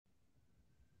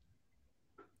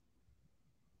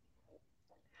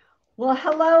Well,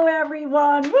 hello,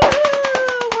 everyone.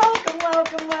 Woo-hoo! Welcome,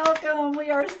 welcome, welcome.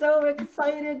 We are so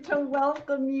excited to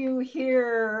welcome you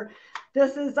here.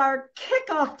 This is our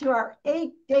kickoff to our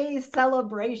 8-day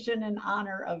celebration in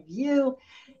honor of you.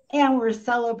 And we're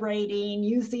celebrating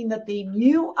using the theme,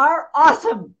 You Are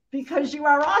Awesome, because you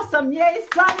are awesome. Yay,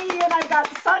 Sunny. And I've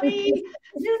got Sunny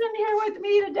Nunan here with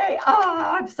me today.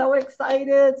 I'm so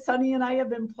excited. Sunny and I have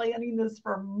been planning this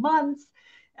for months.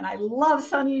 And I love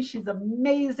Sunny. She's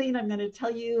amazing. I'm going to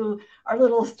tell you our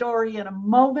little story in a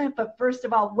moment. But first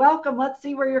of all, welcome. Let's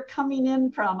see where you're coming in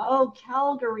from. Oh,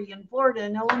 Calgary and Florida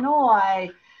and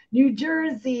Illinois, New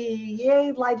Jersey.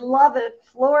 Yay, I love it.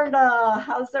 Florida.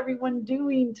 How's everyone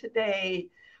doing today?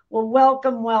 Well,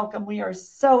 welcome, welcome. We are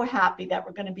so happy that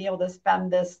we're going to be able to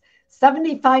spend this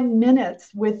 75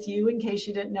 minutes with you. In case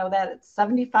you didn't know that, it's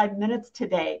 75 minutes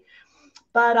today.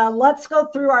 But let's go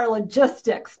through our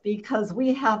logistics because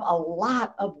we have a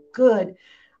lot of good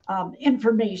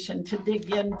information to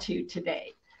dig into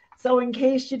today. So in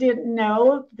case you didn't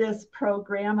know, this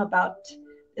program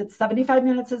it's 75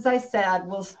 minutes, as I said.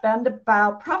 We'll spend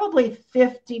about probably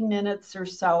 50 minutes or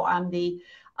so on the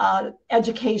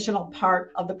educational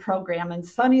part of the program. And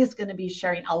Sunny is going to be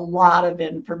sharing a lot of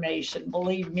information,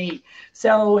 believe me.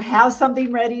 So have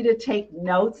something ready to take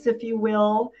notes, if you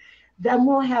will. Then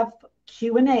we'll have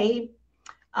Q&A,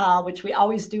 which we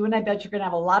always do, and I bet you're going to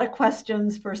have a lot of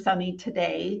questions for Sunny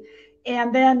today.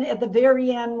 And then at the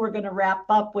very end, we're going to wrap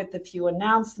up with a few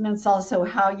announcements, also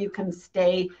how you can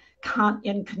stay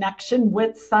in connection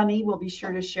with Sunny. We'll be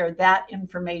sure to share that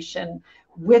information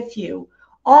with you.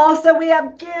 Also, we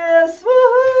have gifts.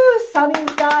 Woohoo!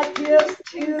 Sunny's got gifts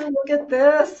too. Look at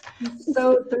this.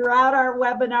 So throughout our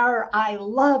webinar, I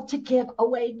love to give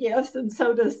away gifts, and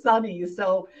so does Sunny.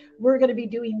 So we're going to be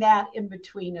doing that in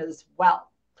between as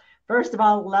well. First of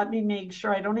all, let me make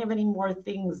sure I don't have any more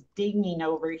things dinging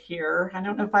over here. I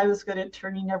don't know if I was good at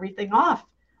turning everything off,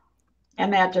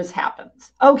 and that just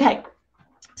happens. Okay.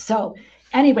 So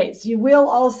anyways, you will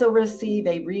also receive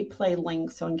a replay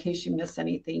link. So in case you miss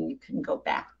anything, you can go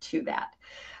back to that.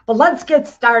 But let's get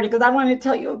started because I want to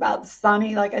tell you about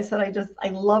Sunny. Like I said, I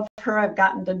love her. I've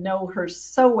gotten to know her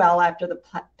so well after the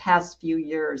past few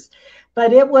years.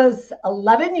 But it was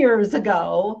 11 years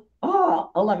ago,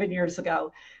 11 years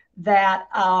ago, that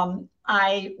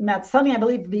I met Sunny, I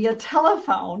believe, via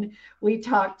telephone. We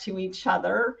talked to each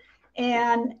other.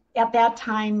 And at that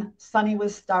time, Sunny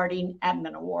was starting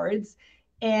Admin Awards.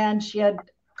 And she had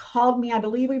called me. I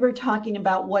believe we were talking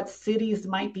about what cities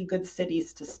might be good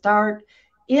cities to start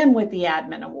in with the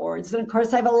Admin Awards. And of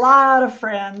course, I have a lot of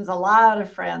friends,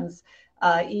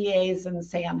 EAs in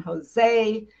San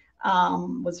Jose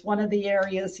was one of the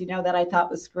areas, that I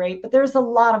thought was great. But there's a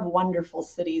lot of wonderful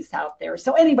cities out there.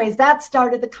 So anyways, that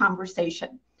started the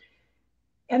conversation.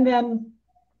 And then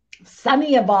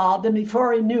Sunny evolved. And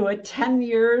before I knew it, 10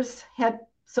 years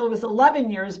so it was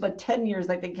 11 years, but 10 years,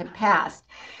 I think, had passed.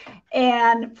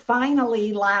 And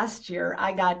finally, last year,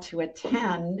 I got to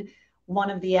attend one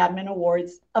of the Admin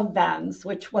Awards events,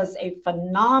 which was a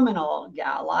phenomenal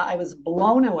gala. I was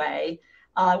blown away.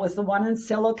 It was the one in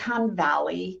Silicon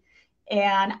Valley.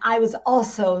 And I was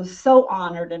also so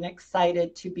honored and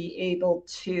excited to be able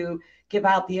to give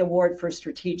out the award for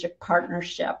strategic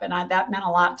partnership. And that meant a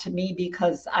lot to me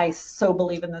because I so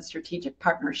believe in the strategic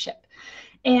partnership.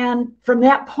 And from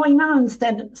that point on,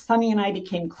 Sunny and I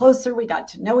became closer. We got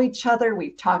to know each other.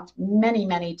 We've talked many,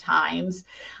 many times.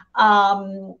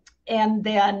 And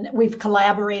then we've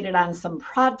collaborated on some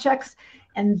projects.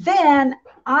 And then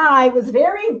I was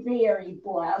very, very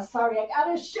blessed. Sorry, I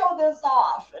got to show this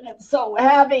off, and it's so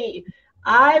heavy.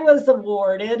 I was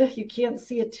awarded, you can't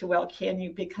see it too well, can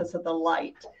you, because of the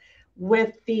light,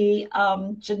 with the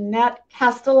Jeanette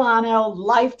Castellano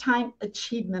Lifetime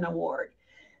Achievement Award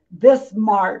this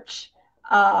March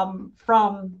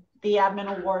from the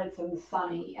Admin Awards in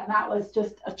Sunny. And that was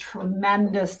just a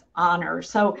tremendous honor.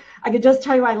 So I could just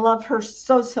tell you I love her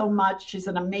so, so much. She's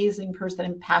an amazing person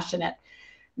and passionate.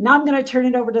 Now I'm going to turn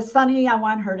it over to Sunny. I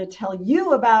want her to tell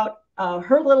you about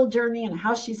her little journey and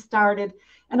how she started,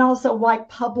 and also why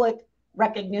public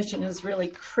recognition is really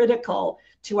critical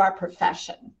to our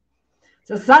profession.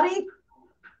 So Sunny,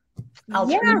 I'll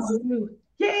turn it over to you.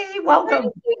 Yay, welcome.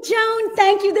 Thank you, Joan.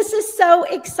 Thank you. This is so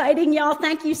exciting, y'all.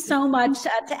 Thank you so much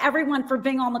to everyone for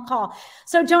being on the call.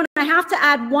 So, Joan, I have to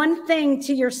add one thing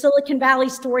to your Silicon Valley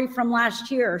story from last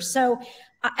year. So,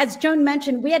 as Joan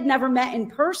mentioned, we had never met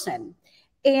in person.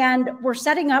 And we're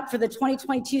setting up for the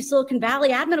 2022 Silicon Valley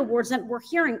Admin Awards, and we're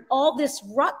hearing all this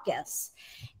ruckus.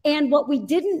 And what we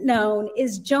didn't know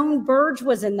is Joan Burge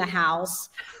was in the house,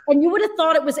 and you would have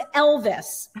thought it was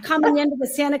Elvis coming into the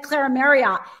Santa Clara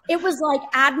Marriott. It was like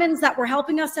admins that were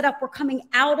helping us set up were coming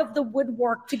out of the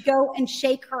woodwork to go and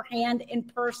shake her hand in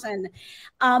person.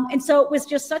 And so it was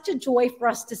just such a joy for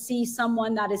us to see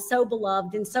someone that is so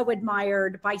beloved and so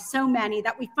admired by so many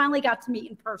that we finally got to meet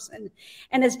in person.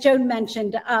 And as Joan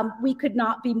mentioned, we could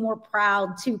not be more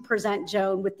proud to present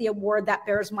Joan with the award that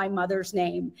bears my mother's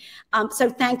name. So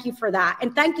thank you for that.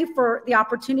 And thank you for the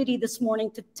opportunity this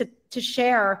morning to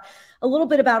share a little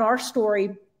bit about our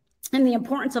story and the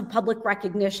importance of public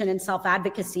recognition and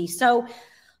self-advocacy. So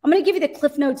I'm going to give you the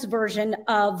Cliff Notes version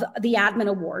of the Admin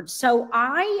Awards. So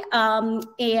I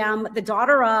am the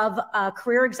daughter of a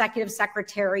career executive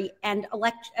secretary and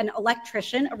an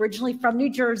electrician, originally from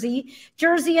New Jersey.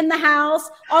 Jersey in the house,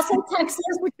 also Texas,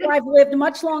 where I've lived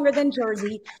much longer than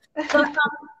Jersey. But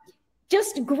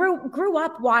just grew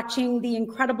up watching the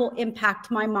incredible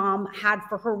impact my mom had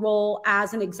for her role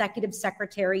as an executive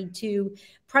secretary to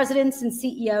presidents and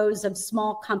CEOs of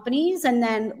small companies. And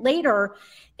then later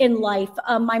in life,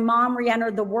 my mom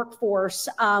re-entered the workforce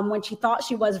when she thought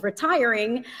she was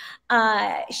retiring.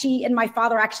 She and my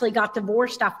father actually got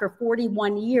divorced after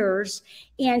 41 years.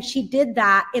 And she did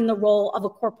that in the role of a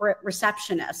corporate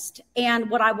receptionist. And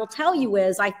what I will tell you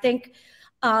is, I think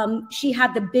she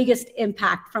had the biggest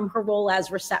impact from her role as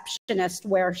receptionist,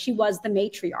 where she was the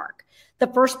matriarch, the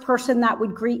first person that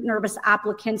would greet nervous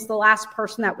applicants, the last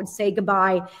person that would say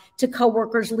goodbye to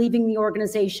coworkers leaving the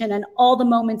organization, and all the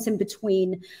moments in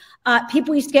between.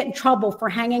 People used to get in trouble for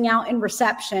hanging out in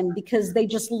reception because they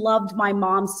just loved my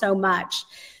mom so much.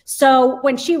 So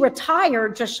when she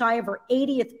retired, just shy of her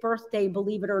 80th birthday,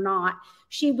 believe it or not,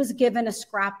 she was given a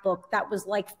scrapbook that was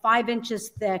like 5 inches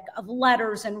thick of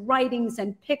letters and writings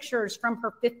and pictures from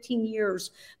her 15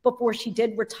 years before she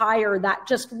did retire, that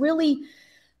just really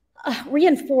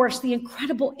reinforced the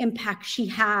incredible impact she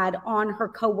had on her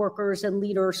coworkers and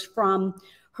leaders from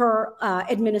her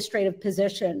administrative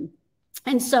position.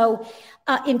 And so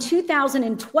in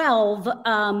 2012,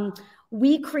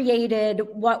 we created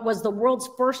what was the world's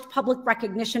first public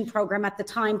recognition program at the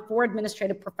time for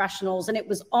administrative professionals. And it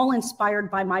was all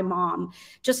inspired by my mom,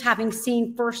 just having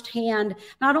seen firsthand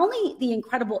not only the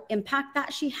incredible impact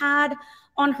that she had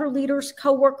on her leaders,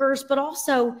 coworkers, but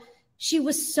also she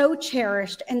was so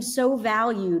cherished and so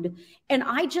valued. And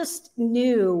I just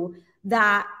knew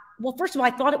that, well, first of all,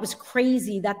 I thought it was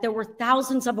crazy that there were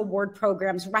thousands of award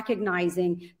programs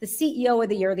recognizing the CEO of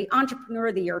the year, the entrepreneur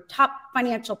of the year, top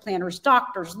financial planners,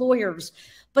 doctors, lawyers,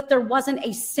 but there wasn't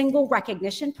a single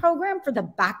recognition program for the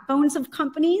backbones of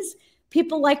companies,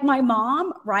 people like my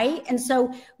mom, right? And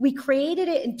so we created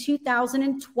it in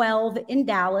 2012 in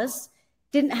Dallas.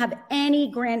 Didn't have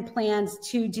any grand plans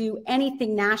to do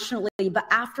anything nationally, but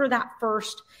after that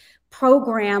first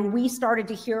program, we started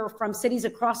to hear from cities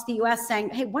across the US saying,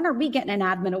 hey, when are we getting an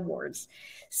admin awards?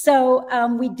 So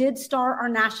we did start our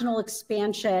national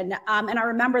expansion. And I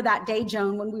remember that day,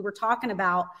 Joan, when we were talking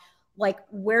about, like,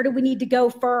 where do we need to go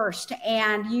first?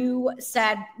 And you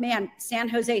said, man, San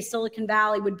Jose, Silicon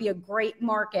Valley would be a great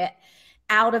market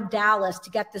out of Dallas to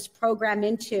get this program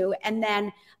into. And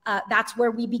then that's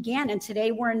where we began. And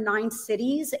today we're in 9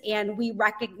 cities and we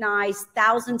recognize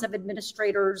thousands of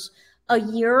administrators a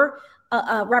year,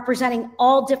 representing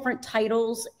all different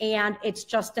titles. And it's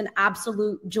just an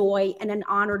absolute joy and an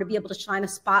honor to be able to shine a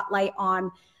spotlight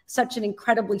on such an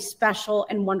incredibly special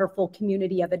and wonderful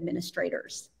community of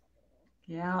administrators.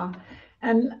 Yeah.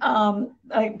 And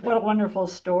what a wonderful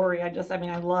story. I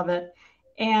love it.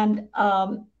 And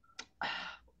I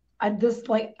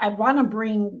want to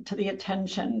bring to the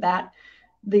attention that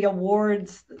the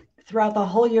awards throughout the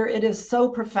whole year, it is so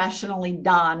professionally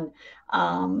done.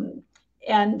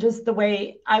 And just the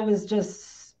way I was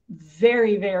just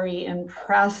very, very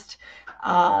impressed.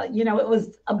 It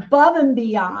was above and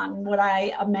beyond what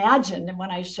I imagined. And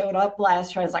when I showed up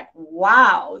last year, I was like,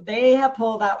 wow, they have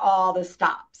pulled out all the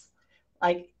stops,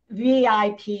 like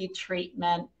VIP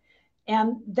treatment.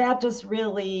 And that just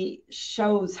really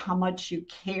shows how much you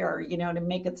care, to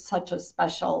make it such a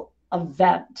special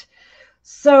event.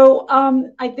 So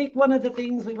I think one of the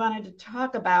things we wanted to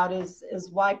talk about is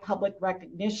why public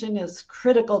recognition is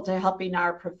critical to helping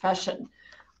our profession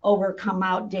overcome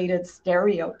outdated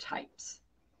stereotypes.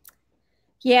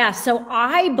 Yeah, so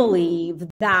I believe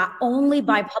that only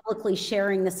by publicly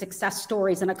sharing the success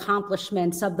stories and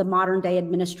accomplishments of the modern day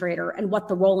administrator and what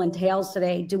the role entails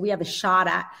today do we have a shot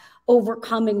at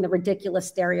overcoming the ridiculous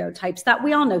stereotypes that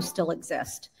we all know still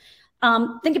exist.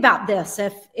 Think about this.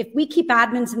 If we keep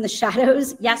admins in the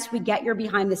shadows, yes, we get your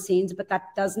behind the scenes, but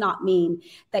that does not mean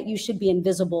that you should be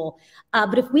invisible.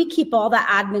 But if we keep all that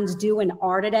admins do and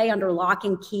are today under lock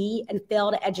and key and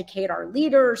fail to educate our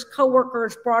leaders,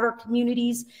 coworkers, broader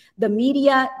communities, the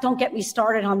media, don't get me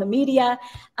started on the media.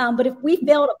 But if we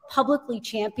fail to publicly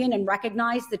champion and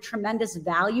recognize the tremendous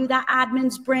value that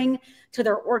admins bring to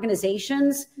their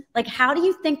organizations, like, how do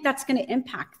you think that's going to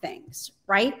impact things,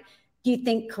 right? Do you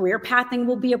think career pathing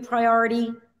will be a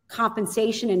priority?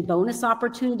 Compensation and bonus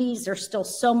opportunities? There's still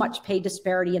so much pay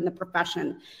disparity in the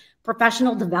profession.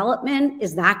 Professional development,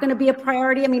 is that going to be a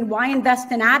priority? I mean, why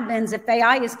invest in admins if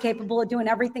AI is capable of doing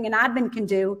everything an admin can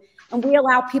do, and we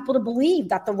allow people to believe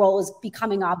that the role is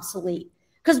becoming obsolete?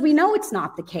 Because we know it's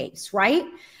not the case, right?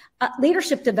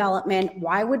 Leadership development,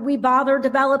 why would we bother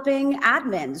developing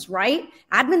admins, right?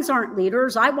 Admins aren't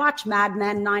leaders. I watch Mad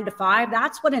Men 9 to 5.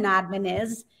 That's what an admin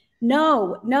is.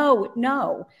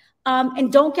 No.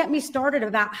 And don't get me started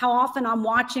about how often I'm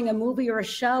watching a movie or a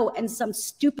show and some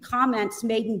stupid comments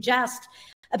made in jest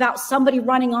about somebody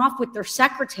running off with their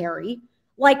secretary.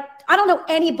 Like, I don't know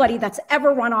anybody that's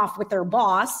ever run off with their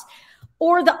boss,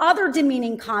 or the other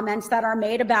demeaning comments that are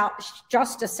made about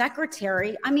just a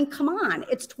secretary. I mean, come on,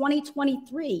 it's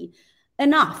 2023.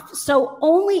 Enough. So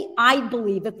only, I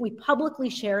believe, if we publicly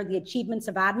share the achievements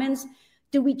of admins,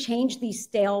 do we change these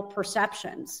stale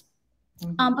perceptions.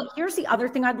 But here's the other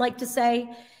thing I'd like to say.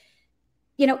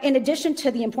 You know, in addition to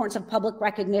the importance of public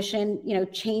recognition, you know,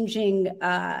 changing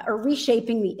or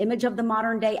reshaping the image of the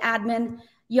modern day admin,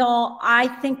 y'all, I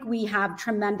think we have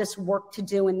tremendous work to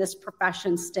do in this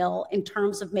profession still in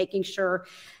terms of making sure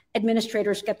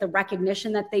administrators get the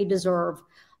recognition that they deserve,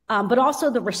 but also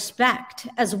the respect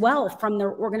as well from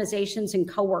their organizations and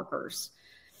coworkers.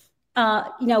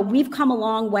 You know, we've come a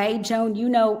long way. Joan, you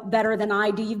know better than I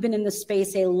do. You've been in the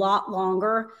space a lot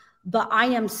longer, but I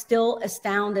am still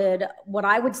astounded, what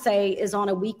I would say is on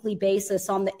a weekly basis,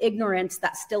 on the ignorance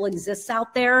that still exists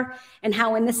out there, and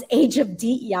how in this age of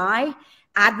DEI,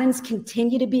 admins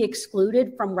continue to be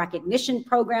excluded from recognition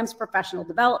programs, professional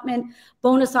development,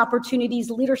 bonus opportunities,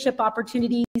 leadership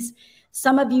opportunities.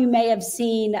 Some of you may have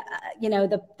seen, you know,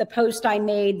 the post I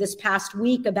made this past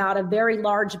week about a very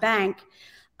large bank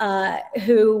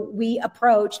who we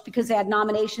approached because they had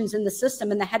nominations in the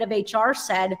system, and the head of HR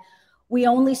said, we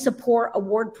only support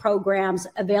award programs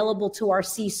available to our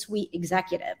C-suite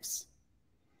executives.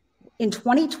 In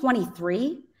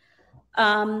 2023,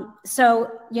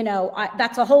 so, you know,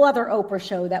 that's a whole other Oprah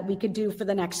show that we could do for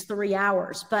the next 3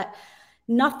 hours, but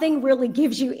nothing really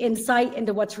gives you insight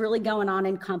into what's really going on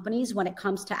in companies when it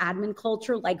comes to admin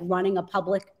culture, like running a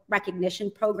public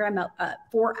recognition program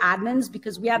for admins,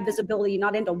 because we have visibility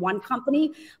not into one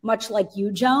company, much like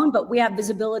you, Joan, but we have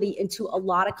visibility into a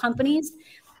lot of companies,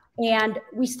 and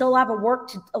we still have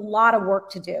a lot of work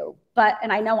to do. But,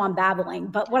 and I know I'm babbling,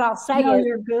 but what I'll say is,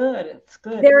 you're good. It's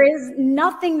good. There is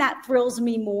nothing that thrills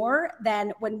me more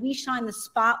than when we shine the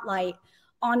spotlight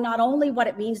on not only what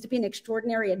it means to be an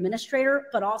extraordinary administrator,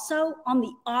 but also on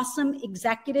the awesome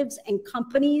executives and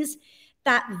companies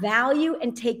that value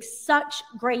and take such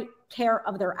great care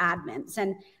of their admins.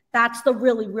 And that's the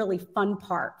really, really fun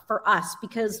part for us,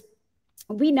 because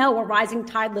we know a rising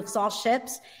tide lifts all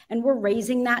ships, and we're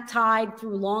raising that tide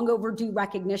through long overdue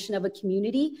recognition of a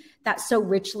community that so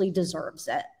richly deserves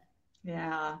it.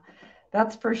 Yeah,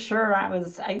 that's for sure.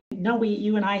 I know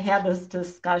you and I had this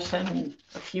discussion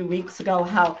a few weeks ago,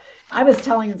 how I was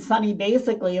telling Sunny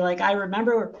basically, like, I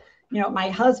remember, you know, my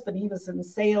husband, he was in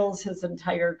sales his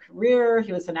entire career.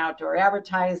 He was in outdoor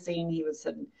advertising. He was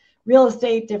in real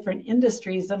estate, different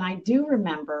industries. And I do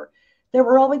remember there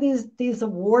were always these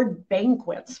award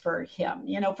banquets for him,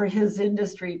 you know, for his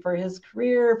industry, for his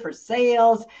career, for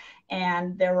sales.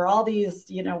 And there were all these,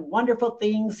 you know, wonderful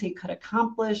things he could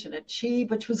accomplish and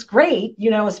achieve, which was great, you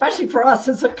know, especially for us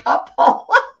as a couple.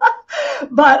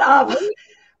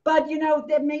 But, you know,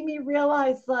 that made me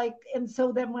realize, like, and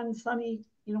so then when Sunny,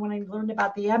 you know, when I learned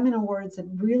about the Emin Awards, it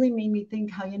really made me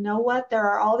think how, you know what, there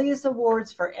are all these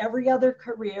awards for every other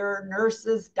career,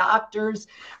 nurses, doctors,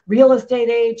 real estate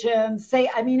agents,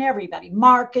 everybody,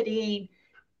 marketing,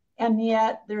 and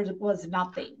yet there was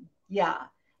nothing. Yeah.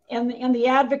 And the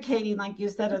advocating, like you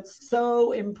said, it's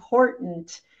so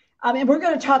important. And we're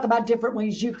going to talk about different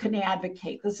ways you can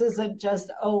advocate. This isn't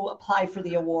just, apply for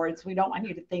the awards. We don't want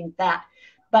you to think that.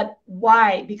 But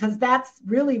why? Because that's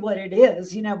really what it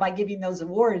is. You know, by giving those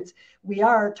awards, we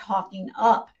are talking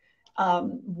up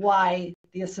why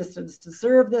the assistants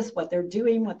deserve this, what they're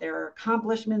doing, what their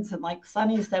accomplishments. And like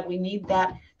Sunny said, we need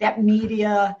that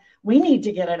media. We need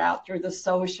to get it out through the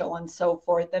social and so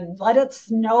forth and let it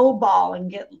snowball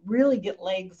and really get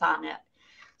legs on it.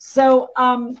 So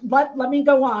let me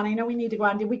go on. I know we need to go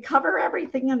on. Did we cover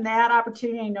everything in that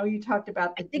opportunity? I know you talked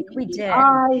about the we did.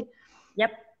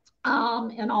 Yep.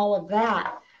 And all of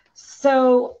that.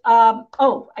 So,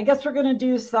 I guess we're going to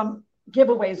do some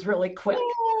giveaways really quick. Yay.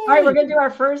 All right, we're going to do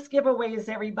our first giveaways,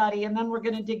 everybody, and then we're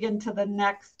going to dig into the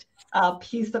next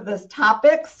piece of this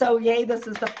topic. So, yay, this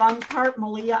is the fun part.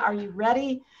 Malia, are you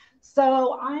ready?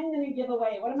 So I'm going to give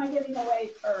away, what am I giving away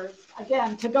first?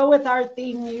 Again, to go with our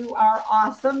theme, you are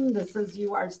awesome. This is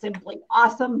You Are Simply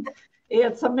Awesome.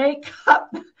 It's a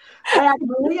makeup bag.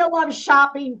 Malia loves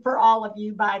shopping for all of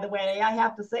you, by the way. I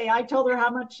have to say, I told her how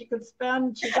much she could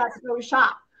spend. She got to go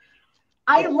shop.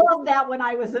 I loved that when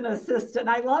I was an assistant.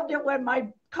 I loved it when my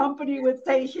company would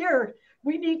say, here,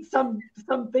 we need some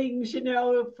things,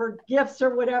 for gifts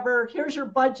or whatever. Here's your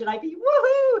budget. I'd be,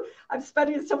 woohoo, I'm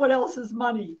spending someone else's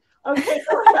money. Okay,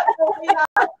 go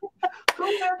ahead.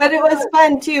 But it was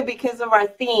fun too because of our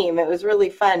theme. It was really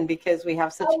fun because we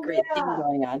have such a great theme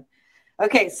going on.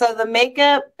 Okay, so the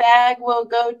makeup bag will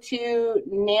go to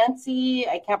Nancy.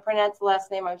 I can't pronounce the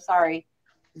last name. I'm sorry.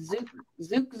 Zuczor,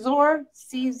 Czuczor.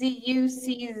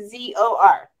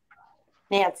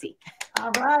 Nancy.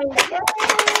 All right.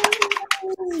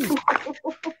 Yay!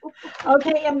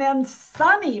 Okay, and then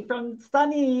Sunny from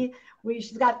Sunny.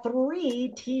 She's got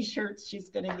 3 T-shirts she's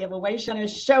going to give away. She's going to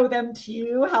show them to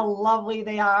you how lovely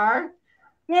they are.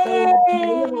 Yay!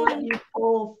 So we'll let you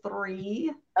pull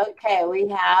 3. Okay, we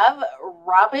have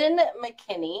Robin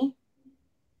McKinney,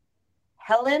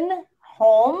 Helen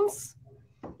Holmes,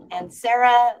 and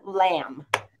Sarah Lamb.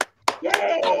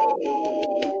 Yay!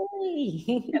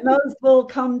 And those will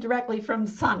come directly from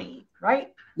Sunny,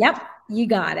 right? Yep, you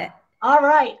got it. All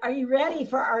right, are you ready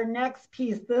for our next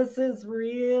piece? This is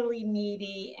really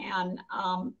meaty, and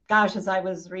gosh, as I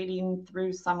was reading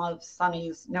through some of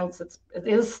Sunny's notes, it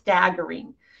is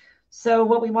staggering. So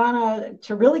what we want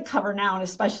to really cover now, and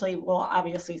especially, well,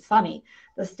 obviously Sunny,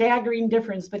 the staggering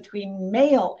difference between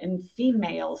male and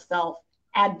female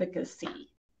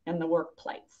self-advocacy in the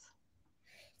workplace.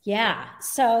 Yeah.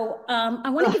 So I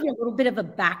want to give you a little bit of a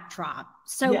backdrop.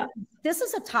 So this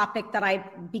is a topic that I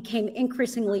became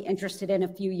increasingly interested in a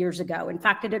few years ago. In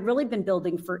fact, it had really been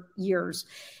building for years,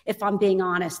 if I'm being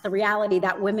honest. The reality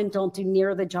that women don't do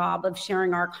near the job of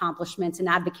sharing our accomplishments and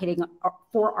advocating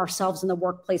for ourselves in the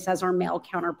workplace as our male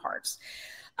counterparts.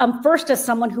 First, as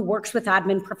someone who works with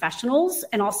admin professionals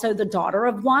and also the daughter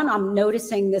of one, I'm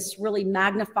noticing this really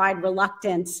magnified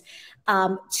reluctance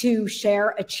to share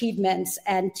achievements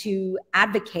and to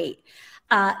advocate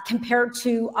compared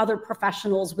to other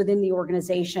professionals within the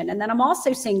organization. And then I'm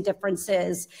also seeing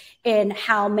differences in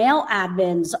how male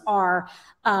admins are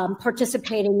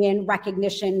participating in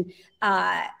recognition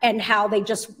and how they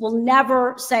just will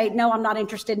never say, no, I'm not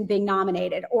interested in being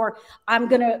nominated, or I'm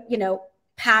going to,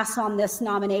 pass on this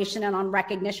nomination and on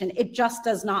recognition. It just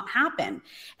does not happen.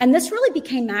 And this really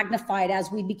became magnified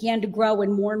as we began to grow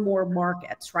in more and more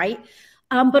markets, right?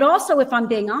 But also, if I'm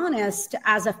being honest,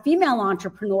 as a female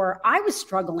entrepreneur, I was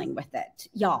struggling with it,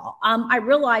 y'all. I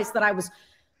realized that I was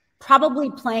probably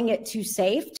playing it too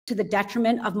safe to the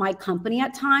detriment of my company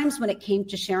at times when it came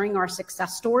to sharing our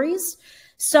success stories.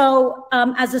 So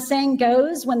as the saying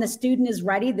goes, when the student is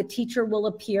ready, the teacher will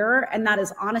appear. And that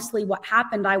is honestly what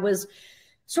happened. I was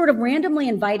sort of randomly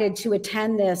invited to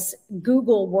attend this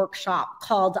Google workshop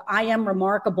called I Am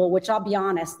Remarkable, which I'll be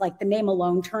honest, like the name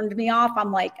alone turned me off.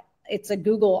 I'm like, it's a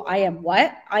Google, I am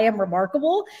what? I am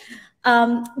remarkable.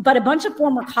 But a bunch of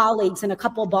former colleagues and a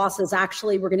couple of bosses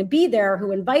actually were going to be there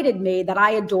who invited me that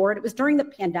I adored. It was during the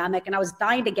pandemic and I was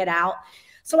dying to get out.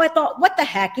 So I thought, what the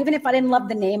heck? Even if I didn't love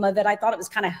the name of it, I thought it was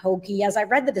kind of hokey. As I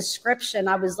read the description,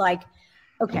 I was like,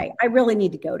 okay, I really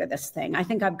need to go to this thing. I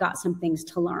think I've got some things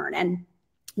to learn. And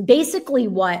basically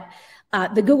what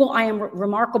the Google I Am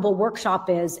Remarkable workshop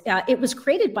is, it was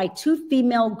created by 2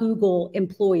 female Google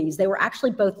employees. They were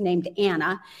actually both named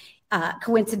Anna,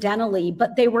 coincidentally,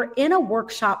 but they were in a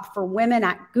workshop for women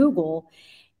at Google,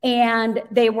 and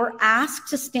they were asked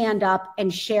to stand up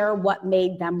and share what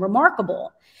made them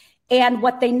remarkable. And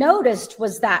what they noticed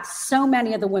was that so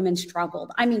many of the women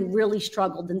struggled. I mean, really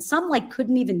struggled, and some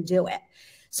couldn't even do it.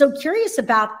 So curious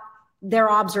about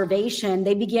their observation,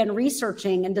 they began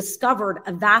researching and discovered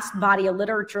a vast body of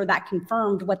literature that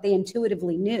confirmed what they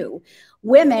intuitively knew.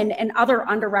 Women and other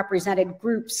underrepresented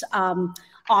groups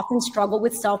often struggle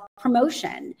with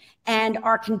self-promotion and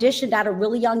are conditioned at a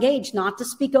really young age not to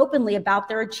speak openly about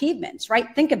their achievements, right?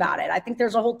 Think about it. I think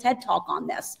there's a whole TED Talk on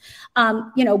this.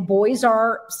 You know, boys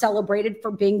are celebrated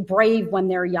for being brave when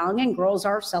they're young, and girls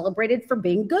are celebrated for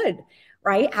being good,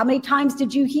 right? How many times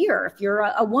did you hear, if you're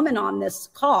a woman on this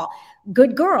call,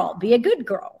 good girl, be a good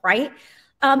girl, right?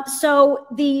 So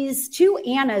these two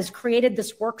Annas created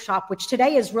this workshop, which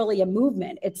today is really a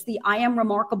movement. It's the I Am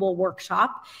Remarkable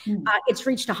workshop. It's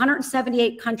reached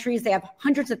 178 countries. They have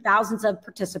hundreds of thousands of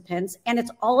participants, and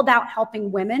it's all about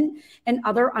helping women and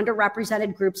other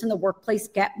underrepresented groups in the workplace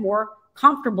get more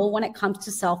comfortable when it comes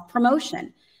to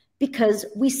self-promotion, because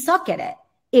we suck at it.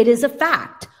 It is a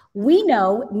fact. We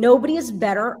know nobody is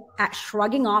better at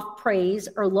shrugging off praise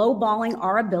or lowballing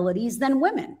our abilities than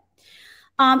women.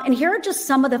 And here are just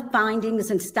some of the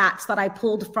findings and stats that I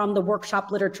pulled from the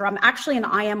workshop literature. I'm actually an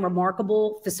I Am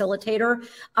Remarkable facilitator,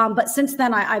 but since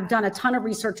then I've done a ton of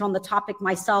research on the topic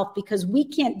myself, because we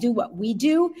can't do what we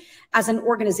do as an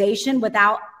organization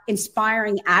without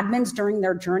inspiring admins during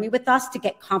their journey with us to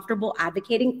get comfortable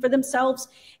advocating for themselves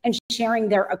and sharing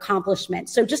their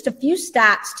accomplishments. So just a few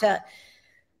stats to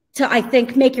I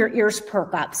think, make your ears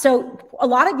perk up. So a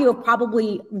lot of you have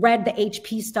probably read the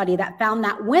HP study that found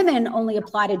that women only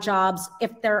apply to jobs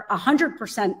if they're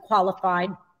 100% qualified,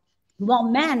 while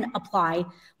men apply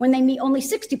when they meet only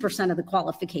 60% of the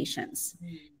qualifications.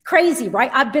 Crazy,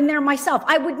 right? I've been there myself.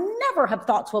 I would never have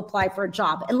thought to apply for a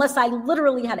job unless I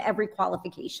literally had every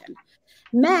qualification.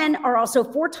 Men are also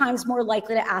 4 times more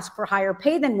likely to ask for higher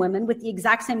pay than women with the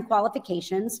exact same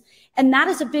qualifications. And that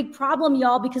is a big problem,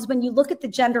 y'all, because when you look at the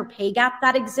gender pay gap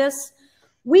that exists,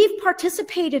 we've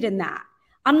participated in that.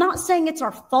 I'm not saying it's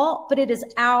our fault, but it is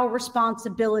our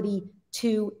responsibility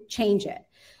to change it.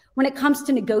 When it comes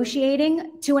to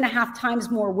negotiating, 2.5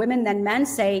 times more women than men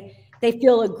say they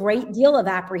feel a great deal of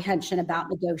apprehension about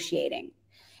negotiating.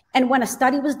 And when a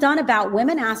study was done about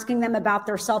women, asking them about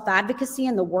their self-advocacy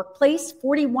in the workplace,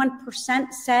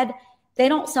 41% said they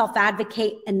don't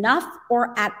self-advocate enough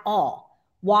or at all.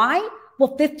 Why?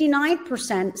 Well,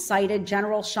 59% cited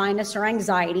general shyness or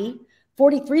anxiety.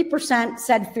 43%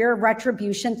 said fear of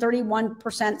retribution.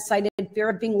 31% cited fear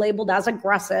of being labeled as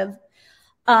aggressive.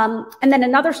 And then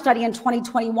another study in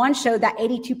 2021 showed that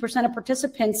 82% of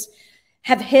participants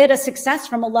have hid a success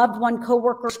from a loved one,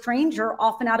 coworker, stranger,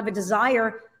 often out of a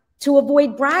desire to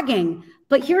avoid bragging.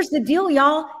 But here's the deal,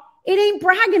 y'all. It ain't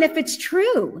bragging if it's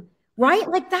true, right?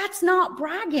 Like, that's not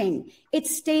bragging.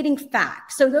 It's stating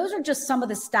facts. So those are just some of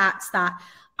the stats that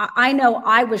I know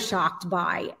I was shocked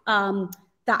by, that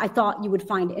I thought you would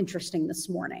find interesting this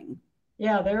morning.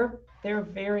 Yeah, they're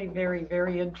very, very,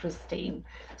 very interesting.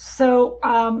 So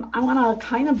I want to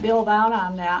kind of build out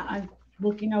on that. I'm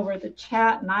looking over the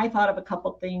chat, and I thought of a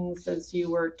couple things as you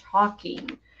were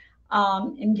talking.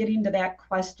 And getting to that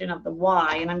question of the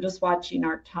why, and I'm just watching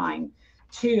our time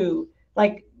too.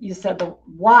 Like you said, the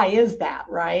why is that,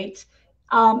 right?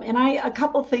 And a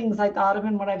couple things I thought of,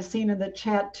 and what I've seen in the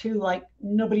chat too, like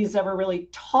nobody's ever really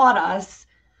taught us,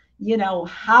 you know,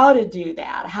 how to do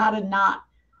that, how to not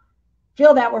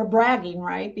feel that we're bragging,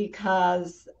 right?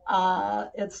 Because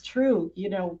it's true, you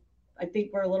know, I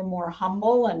think we're a little more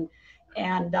humble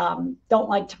and don't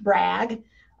like to brag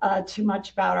too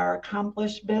much about our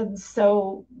accomplishments.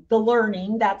 So the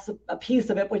learning, that's a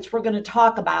piece of it, which we're going to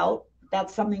talk about.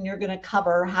 That's something you're going to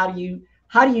cover. How do you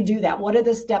do that? What are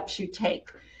the steps you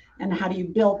take, and how do you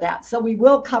build that? So we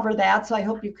will cover that. So I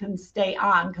hope you can stay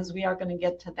on, because we are going to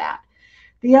get to that.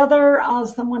 The other,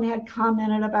 someone had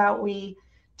commented about we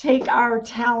take our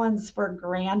talents for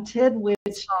granted,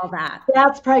 which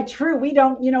that's probably true. We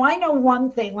don't, you know, I know one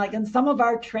thing, like in some of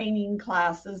our training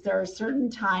classes, there are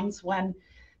certain times when,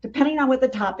 depending on what the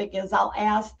topic is, I'll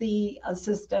ask the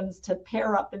assistants to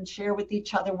pair up and share with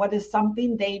each other what is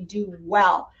something they do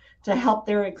well to help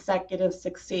their executives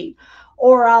succeed.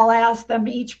 Or I'll ask them,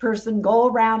 each person, go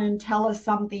around and tell us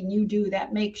something you do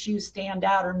that makes you stand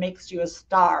out or makes you a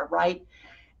star, right?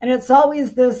 And it's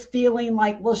always this feeling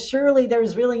like, well, surely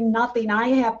there's really nothing I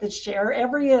have to share.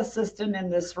 Every assistant in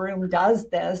this room does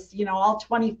this, you know, all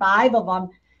 25 of them.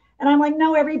 And I'm like,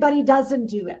 no, everybody doesn't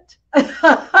do it.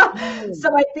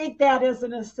 So I think that as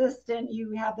an assistant,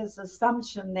 you have this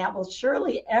assumption that, well,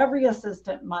 surely every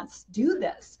assistant must do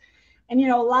this. And, you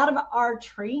know, a lot of our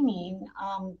training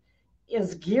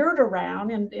is geared around,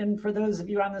 and for those of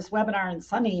you on this webinar, and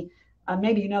Sunny,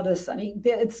 maybe you know this, Sunny,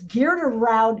 it's geared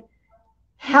around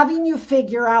having you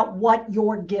figure out what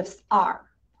your gifts are.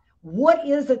 What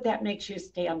is it that makes you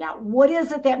stand out? What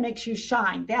is it that makes you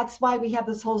shine? That's why we have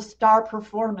this whole star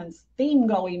performance theme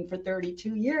going for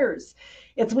 32 years.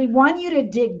 It's we want you to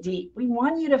dig deep. We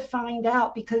want you to find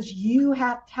out because you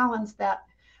have talents that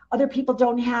other people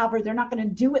don't have, or they're not going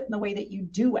to do it in the way that you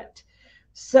do it.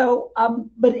 So,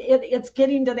 but it's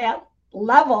getting to that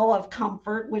level of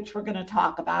comfort, which we're going to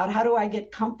talk about. How do I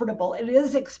get comfortable? It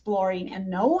is exploring and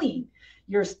knowing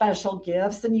your special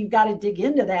gifts, and you've got to dig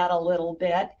into that a little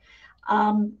bit.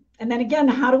 And then again,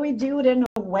 how do we do it in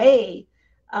a way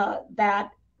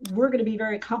that we're going to be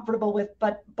very comfortable with,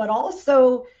 but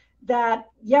also that,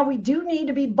 yeah, we do need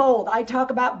to be bold. I talk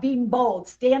about being bold,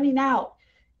 standing out.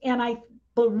 And I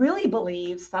really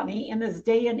believe, Sunny, in this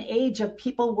day and age of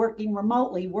people working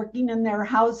remotely, working in their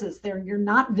houses, you're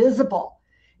not visible.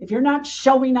 If you're not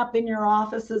showing up in your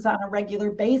offices on a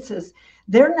regular basis,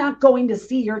 they're not going to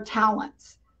see your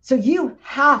talents. So you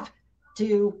have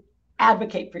to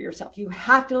advocate for yourself. You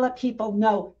have to let people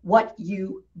know what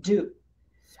you do.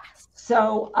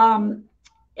 So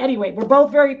anyway, we're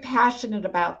both very passionate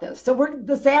about this. So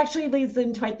this actually leads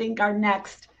into, I think,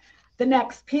 the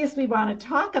next piece we want to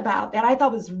talk about that I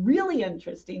thought was really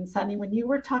interesting, Sunny, when you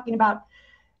were talking about,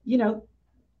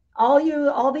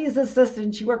 all these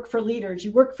assistants, you work for leaders,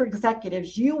 you work for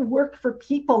executives, you work for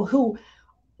people who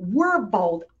were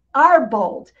bold, are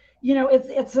bold.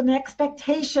 It's an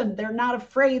expectation. They're not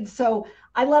afraid. So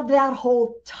I love that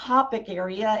whole topic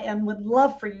area and would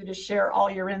love for you to share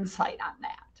all your insight on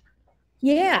that.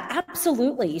 Yeah,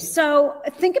 absolutely. So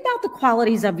think about the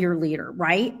qualities of your leader,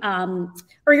 right?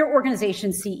 Or your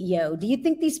organization CEO. Do you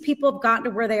think these people have gotten to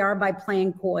where they are by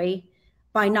playing coy,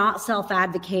 by not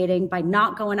self-advocating, by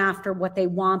not going after what they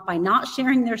want, by not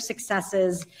sharing their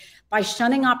successes, by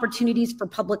shunning opportunities for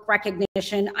public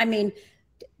recognition? I mean,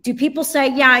 do people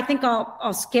say, yeah, I think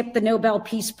I'll skip the Nobel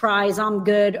Peace Prize, I'm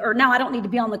good, or no, I don't need to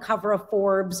be on the cover of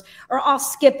Forbes, or I'll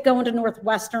skip going to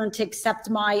Northwestern to accept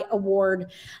my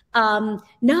award?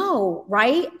 No,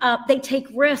 right? They take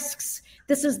risks.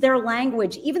 This is their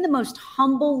language. Even the most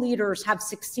humble leaders have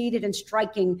succeeded in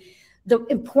striking the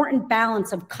important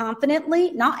balance of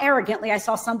confidently, not arrogantly. I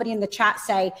saw somebody in the chat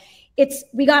say,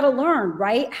 we got to learn,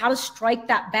 right? How to strike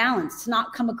that balance, to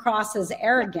not come across as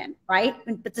arrogant, right?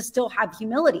 But to still have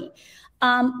humility.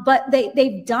 But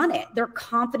they've done it. They're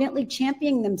confidently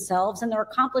championing themselves and their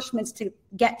accomplishments to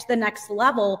get to the next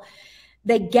level.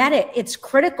 They get it. It's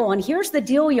critical. And here's the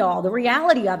deal, y'all, the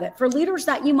reality of it. For leaders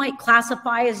that you might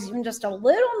classify as even just a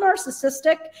little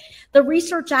narcissistic, the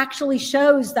research actually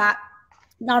shows that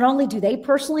not only do they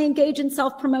personally engage in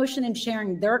self-promotion and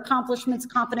sharing their accomplishments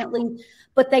confidently,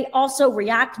 but they also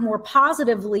react more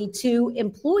positively to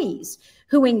employees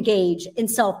who engage in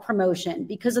self-promotion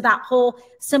because of that whole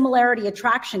similarity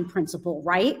attraction principle,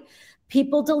 right?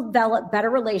 People develop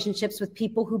better relationships with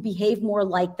people who behave more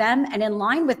like them. And in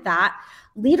line with that,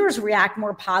 leaders react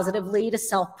more positively to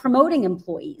self-promoting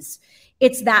employees.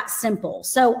 It's that simple.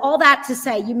 So all that to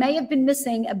say, you may have been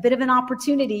missing a bit of an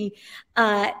opportunity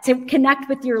to connect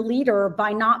with your leader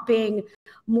by not being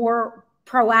more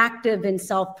proactive in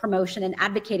self-promotion and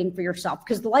advocating for yourself,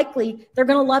 because likely they're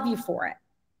going to love you for it.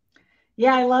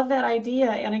 Yeah, I love that idea.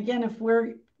 And again, if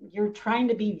you're trying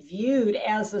to be viewed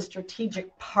as a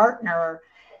strategic partner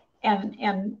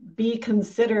and be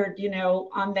considered,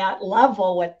 on that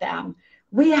level with them,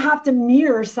 we have to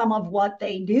mirror some of what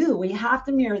they do. We have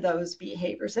to mirror those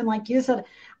behaviors. And like you said,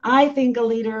 I think a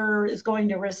leader is going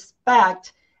to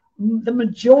respect the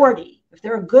majority. If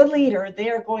they're a good leader, they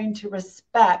are going to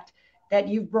respect that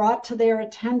you've brought to their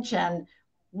attention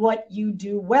what you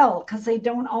do well, because they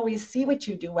don't always see what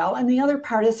you do well. And the other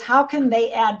part is, how can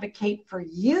they advocate for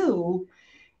you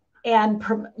and,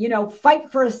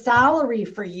 fight for a salary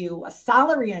for you, a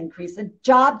salary increase, a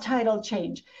job title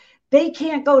change? They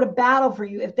can't go to battle for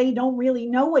you if they don't really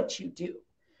know what you do.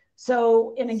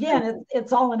 So, and again,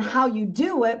 it's all in how you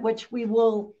do it, which we're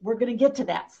going to get to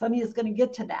that. Sunny is going to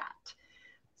get to that.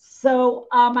 So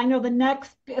I know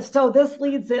so this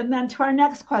leads in then to our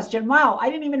next question. Wow, I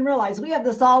didn't even realize we have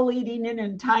this all leading in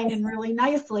and tying in really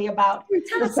nicely about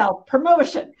the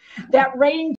self-promotion. That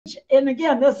range, and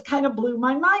again, this kind of blew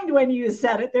my mind when you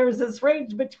said it. There's this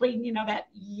range between, that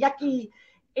yucky,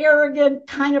 arrogant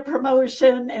kind of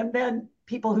promotion, and then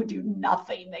people who do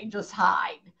nothing, they just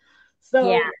hide. So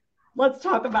yeah. Let's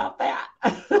talk about that.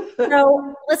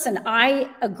 So listen, I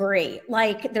agree.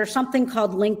 Like, there's something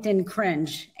called LinkedIn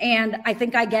cringe, and I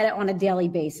think I get it on a daily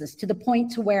basis, to the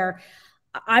point to where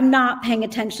I'm not paying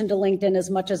attention to LinkedIn as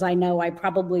much as I know I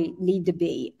probably need to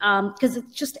be, because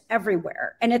it's just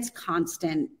everywhere and it's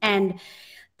constant, and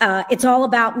it's all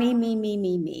about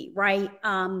me, right?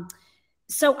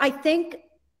 So I think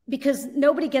because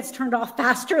nobody gets turned off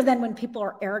faster than when people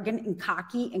are arrogant and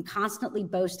cocky and constantly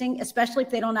boasting, especially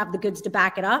if they don't have the goods to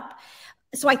back it up.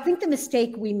 So I think the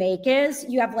mistake we make is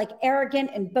you have like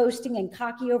arrogant and boasting and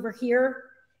cocky over here,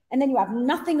 and then you have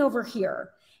nothing over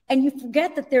here. And you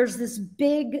forget that there's this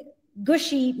big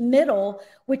gushy middle,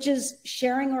 which is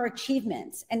sharing our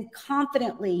achievements and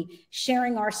confidently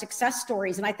sharing our success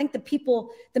stories. And I think the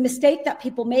mistake that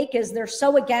people make is they're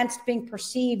so against being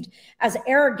perceived as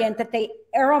arrogant that they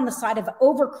err on the side of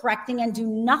overcorrecting and do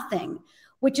nothing,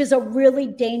 which is a really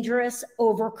dangerous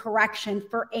overcorrection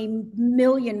for a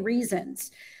million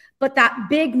reasons. But that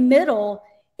big middle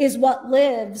is what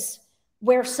lives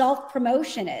where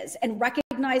self-promotion is, and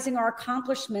recognizing our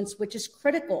accomplishments, which is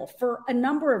critical for a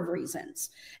number of reasons.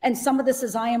 And some of this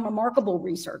is I am remarkable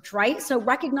research, right? So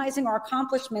recognizing our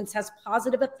accomplishments has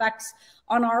positive effects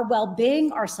on our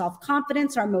well-being, our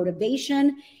self-confidence, our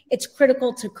motivation. It's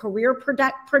critical to career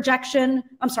progression.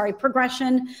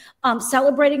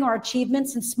 Celebrating our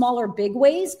achievements in smaller, big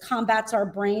ways combats our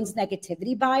brain's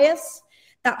negativity bias.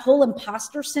 That whole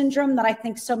imposter syndrome that I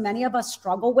think so many of us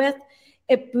struggle with,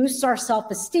 it boosts our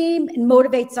self-esteem and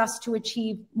motivates us to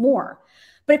achieve more.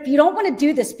 But if you don't want to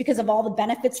do this because of all the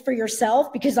benefits for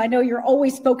yourself, because I know you're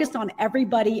always focused on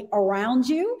everybody around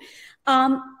you,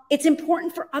 it's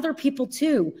important for other people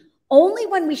too. Only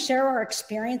when we share our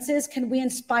experiences can we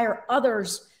inspire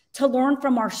others to learn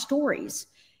from our stories.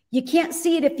 You can't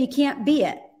see it if you can't be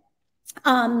it.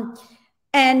 And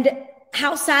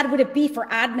how sad would it be for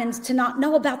admins to not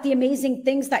know about the amazing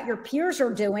things that your peers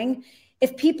are doing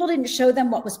if people didn't show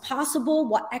them what was possible,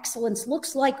 what excellence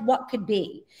looks like, what could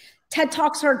be? TED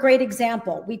Talks are a great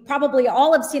example. We probably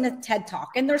all have seen a TED Talk,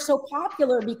 and they're so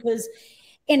popular because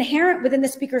inherent within the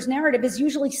speaker's narrative is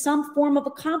usually some form of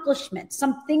accomplishment,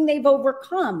 something they've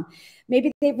overcome.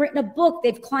 Maybe they've written a book,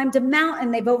 they've climbed a mountain,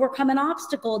 they've overcome an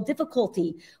obstacle, a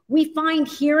difficulty. We find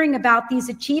hearing about these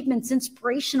achievements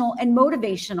inspirational and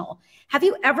motivational. Have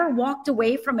you ever walked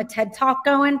away from a TED Talk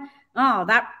going, oh,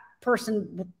 that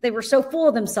person, they were so full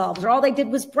of themselves, or all they did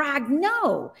was brag?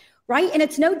 No, right? And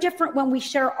it's no different when we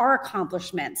share our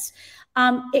accomplishments.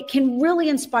 It can really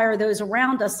inspire those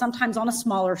around us, sometimes on a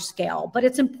smaller scale. But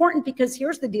it's important because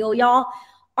here's the deal, y'all.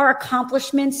 Our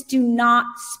accomplishments do not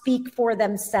speak for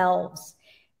themselves.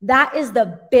 That is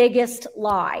the biggest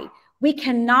lie. We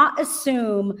cannot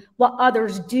assume what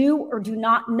others do or do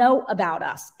not know about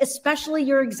us, especially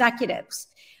your executives.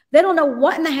 They don't know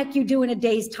what in the heck you do in a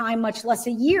day's time, much less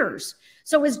a year's.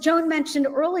 So as Joan mentioned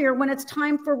earlier, when it's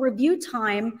time for review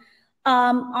time,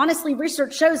 honestly,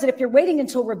 research shows that if you're waiting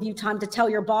until review time to tell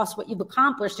your boss what you've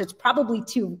accomplished, it's probably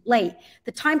too late.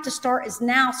 The time to start is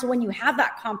now. So when you have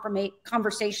that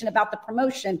conversation about the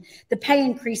promotion, the pay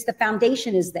increase, the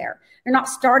foundation is there. You're not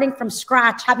starting from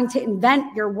scratch, having to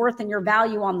invent your worth and your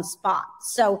value on the spot.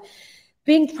 So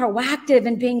being proactive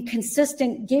and being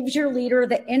consistent gives your leader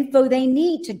the info they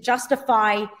need to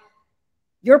justify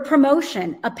your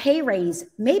promotion, a pay raise,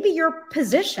 maybe your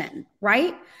position,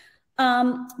 right?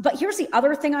 But here's the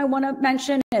other thing I want to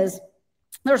mention is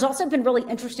there's also been really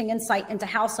interesting insight into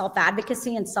how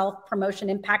self-advocacy and self-promotion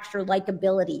impacts your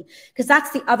likability. Because that's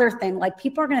the other thing. Like,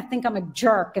 people are going to think I'm a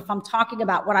jerk if I'm talking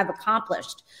about what I've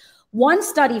accomplished. One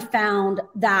study found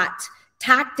that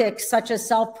tactics such as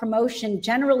self-promotion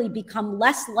generally become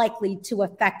less likely to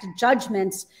affect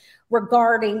judgments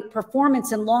regarding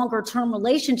performance in longer-term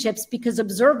relationships because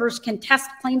observers can test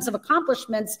claims of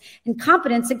accomplishments and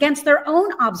competence against their own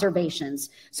observations.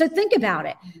 So think about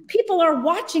it. People are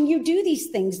watching you do these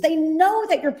things. They know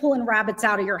that you're pulling rabbits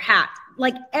out of your hat.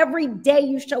 Like, every day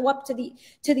you show up to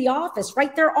the office,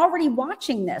 right? They're already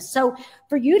watching this. So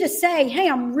for you to say, hey,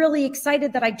 I'm really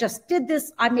excited that I just did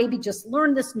this. I maybe just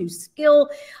learned this new skill.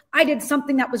 I did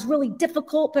something that was really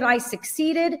difficult, but I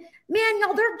succeeded. Man,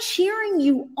 y'all, they're cheering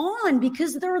you on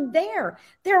because they're there.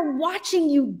 They're watching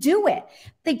you do it.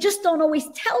 They just don't always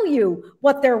tell you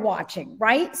what they're watching,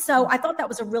 right? So I thought that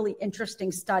was a really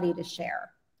interesting study to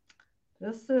share.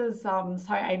 This is, sorry,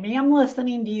 I am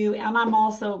listening to you, and I'm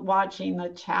also watching the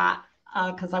chat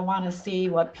because I want to see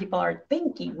what people are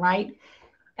thinking, right?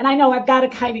 And I know I've got to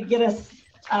kind of get us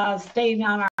staying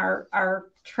on our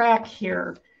track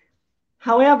here.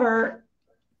 However,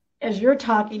 as you're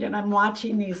talking and I'm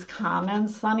watching these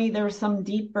comments, Sunny, there's some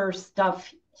deeper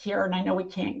stuff here, and I know we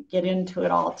can't get into it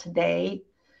all today.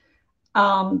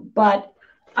 But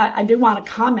I do want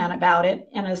to comment about it,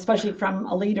 and especially from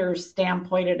a leader's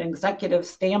standpoint, an executive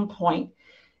standpoint.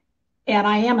 And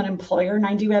I am an employer, and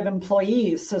I do have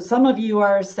employees. So some of you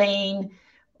are saying,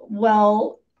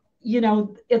 well, you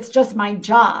know, it's just my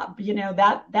job, you know,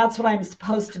 that's what I'm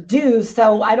supposed to do.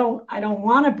 So I don't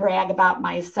want to brag about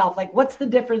myself. Like, what's the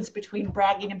difference between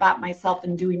bragging about myself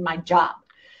and doing my job?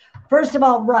 First of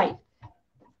all, right,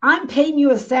 I'm paying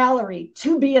you a salary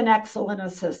to be an excellent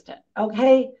assistant.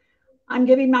 Okay. I'm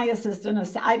giving my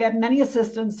assistant I've had many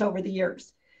assistants over the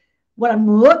years. What I'm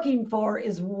looking for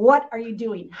is, what are you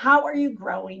doing? How are you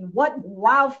growing? What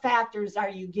wow factors are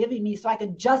you giving me so I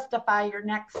can justify your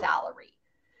next salary?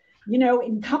 You know,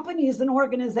 in companies and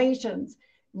organizations,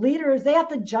 leaders, they have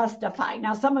to justify.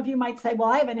 Now, some of you might say, well,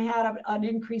 I haven't had an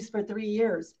increase for 3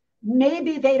 years.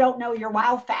 Maybe they don't know your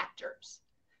wow factors.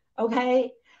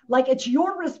 Okay. Like, it's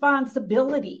your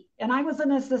responsibility. And I was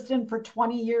an assistant for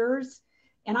 20 years.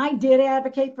 And I did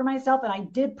advocate for myself, and I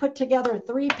did put together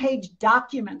 3-page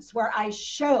documents where I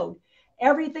showed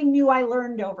everything new I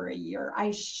learned over a year.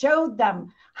 I showed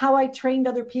them how I trained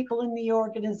other people in the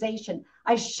organization.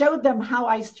 I showed them how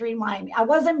I streamlined. I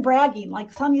wasn't bragging.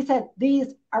 Like Sonny said,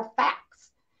 these are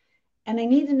facts, and they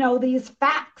need to know these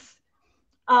facts.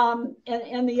 And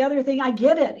the other thing, I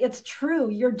get it. It's true.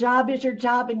 Your job is your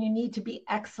job, and you need to be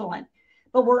excellent.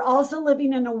 But we're also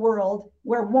living in a world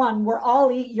where, one, you're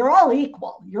all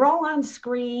equal. You're all on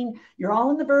screen. You're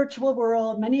all in the virtual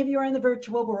world. Many of you are in the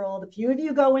virtual world. A few of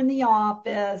you go in the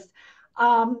office.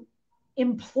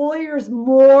 Employers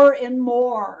more and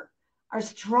more are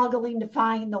struggling to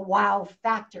find the wow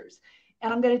factors.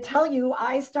 And I'm going to tell you,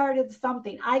 I started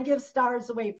something. I give stars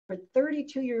away for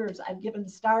 32 years. I've given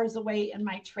stars away in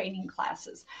my training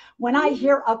classes. When I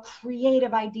hear a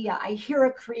creative idea, I hear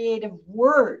a creative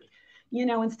word, you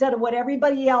know, instead of what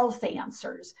everybody else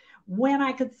answers. When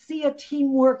I could see a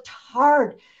team worked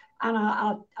hard on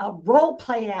a role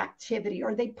play activity,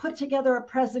 or they put together a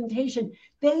presentation,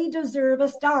 they deserve a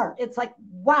star. It's like,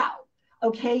 wow,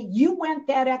 okay, you went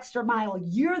that extra mile.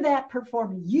 You're that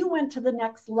performer. You went to the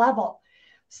next level.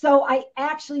 So I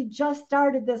actually just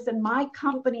started this in my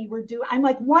company. I'm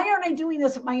like, why aren't I doing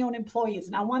this with my own employees?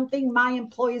 Now, one thing, my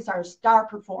employees are star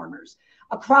performers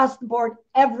across the board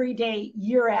every day,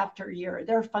 year after year.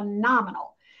 They're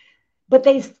phenomenal, but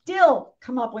they still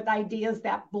come up with ideas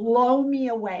that blow me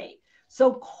away.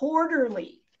 So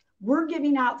quarterly, we're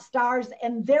giving out stars,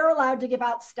 and they're allowed to give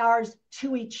out stars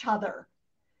to each other.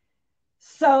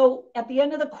 So at the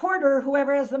end of the quarter,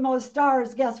 whoever has the most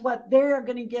stars, guess what? They're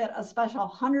going to get a special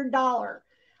 $100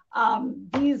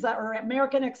 Visa or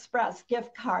American Express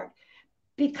gift card,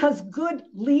 because good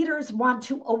leaders want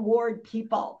to award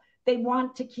people. They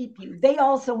want to keep you. They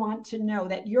also want to know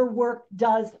that your work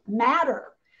does matter.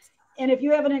 And if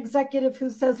you have an executive who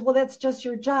says, well, that's just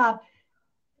your job,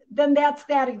 then that's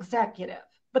that executive.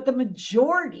 But the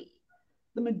majority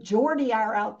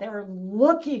are out there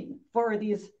looking for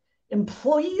these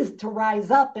employees to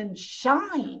rise up and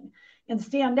shine and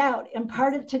stand out. And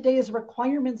part of today's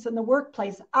requirements in the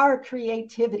workplace are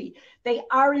creativity. They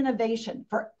are innovation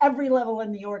for every level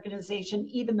in the organization,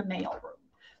 even the mailroom.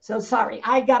 So sorry,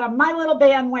 I got on my little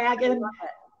bandwagon,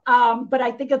 but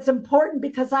I think it's important,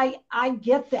 because I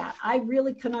get that. I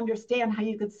really can understand how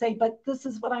you could say, but this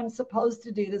is what I'm supposed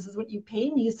to do. This is what you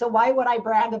pay me. So why would I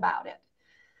brag about it?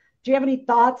 Do you have any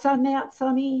thoughts on that,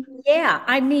 Sonny? Yeah,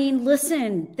 I mean,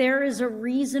 listen, there is a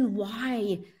reason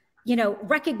why, you know,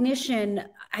 recognition,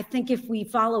 I think if we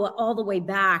follow it all the way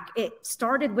back, it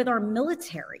started with our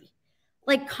military,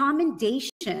 like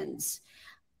commendations.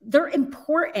 They're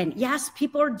important. Yes,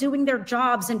 people are doing their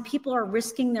jobs and people are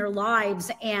risking their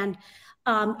lives, and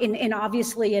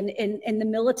obviously in the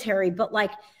military, but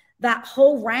like that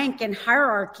whole rank and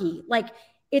hierarchy, like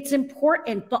it's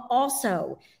important, but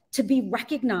also to be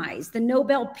recognized, the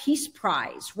Nobel Peace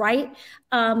Prize, right?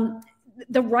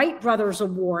 The Wright Brothers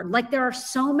Award. Like, there are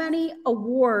so many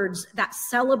awards that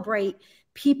celebrate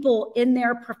people in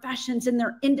their professions, in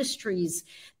their industries.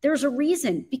 There's a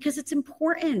reason, because it's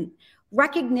important.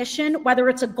 Recognition, whether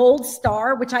it's a gold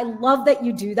star, which I love that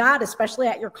you do that, especially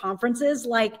at your conferences,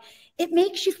 like, it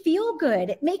makes you feel good.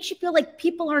 It makes you feel like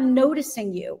people are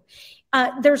noticing you.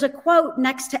 There's a quote,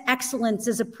 next to excellence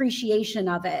is appreciation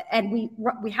of it. And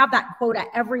we have that quote at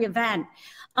every event.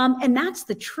 And that's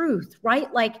the truth,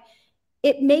 right? Like,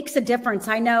 it makes a difference.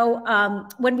 I know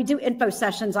when we do info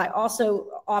sessions, I also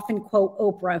often quote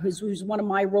Oprah, who's one of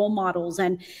my role models.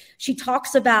 And she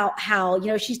talks about how, you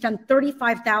know, she's done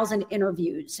 35,000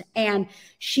 interviews, and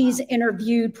she's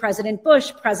interviewed President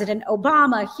Bush, President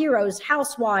Obama, heroes,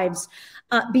 housewives,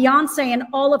 Beyonce, and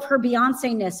all of her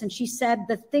Beyonce-ness. And she said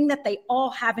the thing that they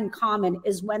all have in common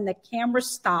is when the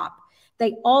cameras stop,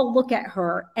 they all look at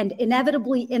her, and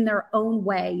inevitably in their own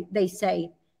way, they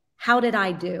say, how did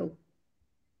I do?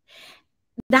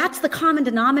 That's the common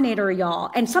denominator,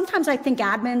 y'all. And sometimes I think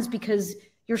admins, because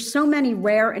You're so many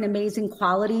rare and amazing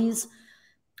qualities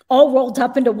all rolled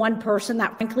up into one person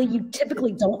that frankly you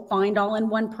typically don't find all in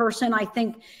one person. I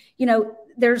think, you know,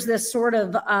 there's this sort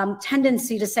of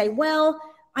tendency to say, well,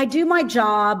 I do my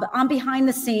job, I'm behind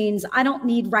the scenes, I don't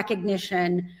need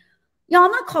recognition. You know,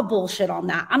 I'm not called bullshit on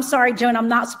that. I'm sorry, Joan, I'm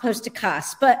not supposed to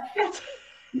cuss, but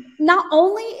not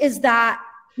only is that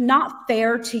not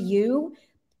fair to you,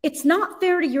 it's not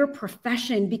fair to your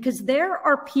profession, because there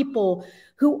are people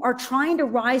who are trying to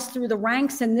rise through the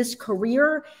ranks in this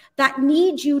career that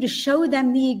need you to show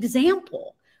them the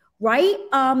example, right?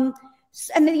 And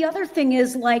then the other thing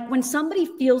is, like, when somebody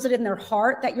feels it in their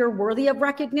heart that you're worthy of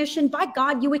recognition, by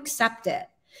God, you accept it,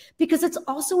 because it's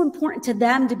also important to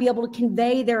them to be able to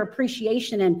convey their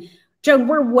appreciation. And Joan,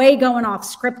 we're way going off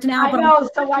script now. I know,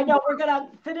 so I know we're gonna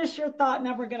finish your thought, and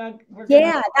then we're gonna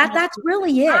that's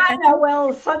really it. I know.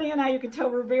 Well, Sunny and I, you can tell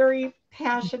we're very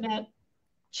passionate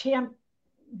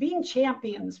being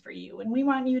champions for you, and we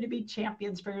want you to be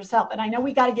champions for yourself. And I know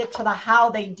we got to get to the how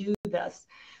they do this.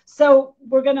 So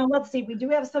we're gonna, let's see, we do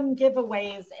have some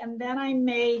giveaways, and then I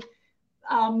may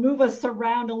move us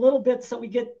around a little bit so we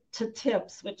get to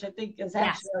tips, which I think is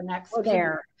actually our next. We're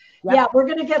there. Yep. Yeah, we're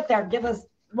gonna get there. Give us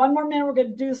one more minute. We're gonna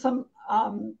do some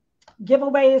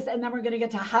giveaways, and then we're gonna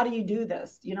get to how do you do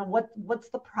this? You know, what's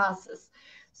the process?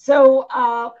 So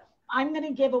I'm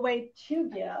gonna give away 2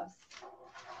 gifts.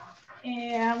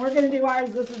 And we're going to do ours.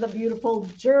 This is a beautiful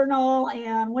journal.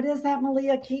 And what is that,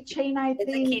 Malia? Keychain, I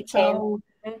think. It's a keychain.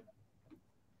 So,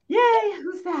 yay.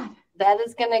 Who's that? That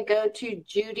is going to go to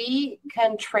Judy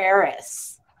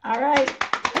Contreras. All right.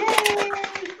 Yay.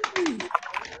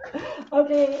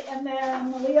 Okay. And then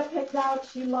Malia picked out,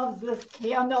 she loves this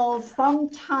candle.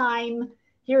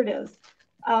 Here it is.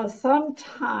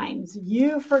 Sometimes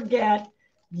you forget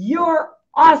you're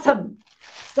awesome.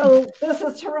 So this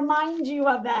is to remind you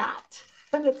of that.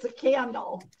 And it's a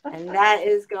candle. And that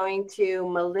is going to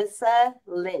Melissa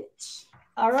Lynch.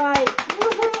 All right.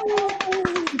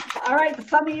 All right,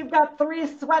 Sunny, you've got 3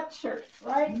 sweatshirts,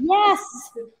 right? Yes.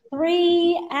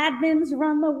 3 admins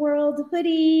run the world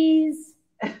hoodies.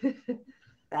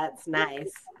 That's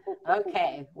nice.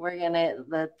 Okay,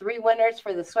 the 3 winners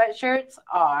for the sweatshirts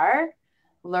are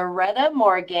Loretta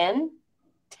Morgan,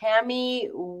 Tammy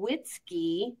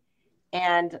Witzke,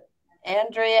 and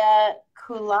Andrea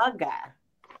Kulaga.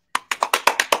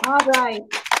 All right.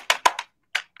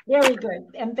 Very good.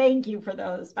 And thank you for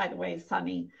those, by the way,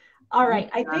 Sunny. All right.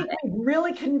 I think we've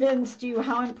really convinced you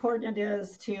how important it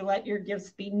is to let your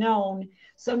gifts be known.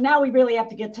 So now we really have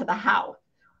to get to the how,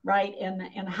 right?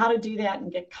 And how to do that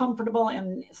and get comfortable.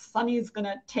 And Sunny's going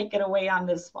to take it away on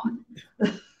this one.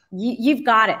 You've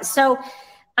got it. So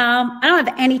I don't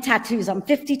have any tattoos. I'm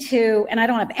 52 and I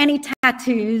don't have any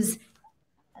tattoos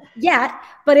yet,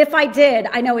 but if I did,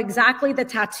 I know exactly the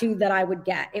tattoo that I would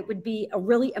get. It would be a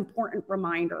really important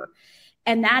reminder,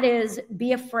 and that is,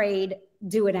 be afraid,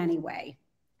 do it anyway.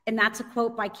 And that's a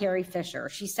quote by Carrie Fisher.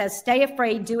 She says, stay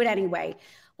afraid, do it anyway.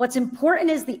 What's important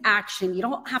is the action. You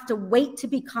don't have to wait to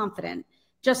be confident.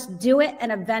 Just do it, and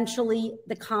eventually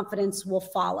the confidence will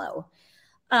follow.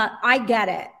 I get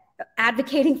it.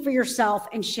 Advocating for yourself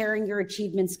and sharing your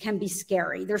achievements can be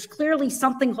scary. There's clearly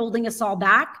something holding us all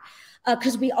back,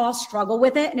 because we all struggle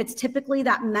with it. And it's typically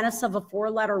that menace of a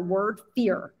 4-letter word,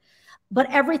 fear. But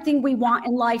everything we want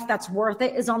in life that's worth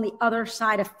it is on the other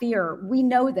side of fear. We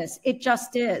know this. It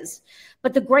just is.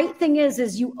 But the great thing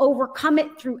is you overcome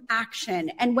it through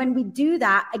action. And when we do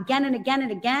that again and again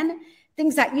and again,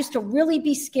 things that used to really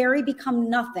be scary become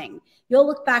nothing. You'll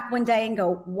look back one day and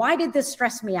go, why did this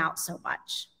stress me out so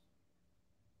much?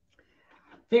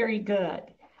 Very good.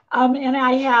 And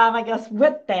I guess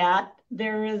with that,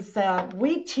 there is,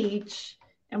 we teach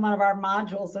in one of our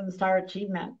modules in Star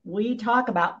Achievement, we talk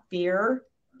about fear,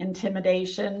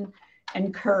 intimidation,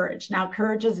 and courage. Now,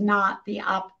 courage is not the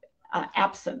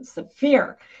absence of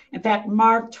fear. In fact,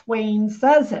 Mark Twain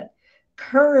says it.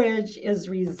 Courage is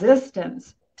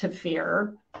resistance to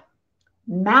fear,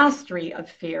 mastery of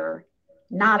fear,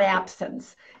 not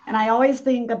absence. And I always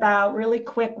think about, really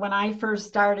quick, when I first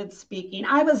started speaking,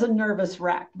 I was a nervous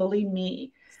wreck, believe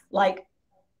me. Like,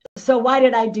 so why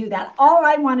did I do that? All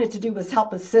I wanted to do was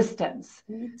help assistants.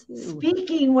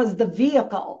 Speaking was the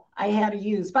vehicle I had to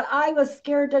use, but I was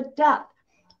scared to death.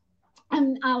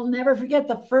 And I'll never forget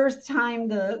the first time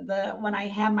when I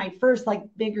had my first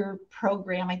bigger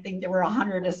program. I think there were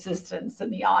 100 assistants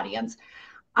in the audience.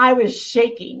 I was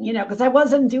shaking, because I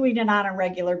wasn't doing it on a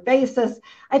regular basis.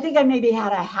 I think I maybe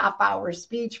had a half-hour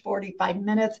speech, 45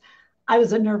 minutes. I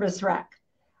was a nervous wreck.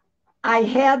 I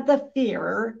had the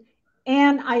fear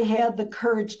and I had the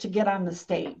courage to get on the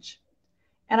stage.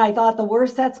 And I thought the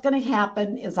worst that's going to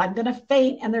happen is I'm going to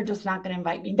faint and they're just not going to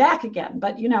invite me back again.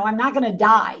 But, I'm not going to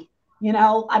die.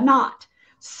 I'm not.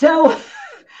 So,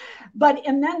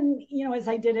 and then, as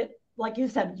I did it, like you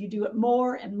said, you do it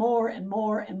more and more and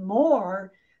more and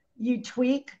more. You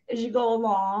tweak as you go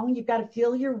along. You've got to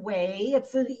feel your way.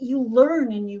 You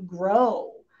learn and you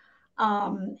grow.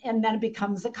 And then it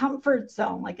becomes a comfort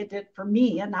zone like it did for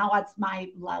me. And now it's my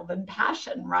love and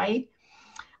passion, right?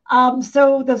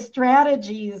 So the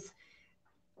strategies,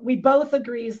 we both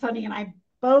agree, Sunny and I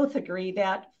both agree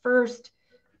that first,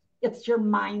 it's your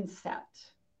mindset.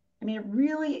 I mean, it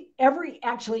really,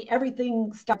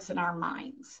 everything starts in our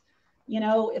minds.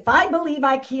 If I believe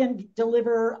I can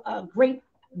deliver a great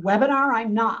webinar,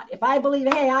 I'm not. If I believe,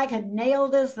 hey, I can nail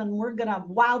this and we're going to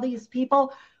wow these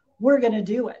people, we're going to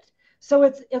do it. So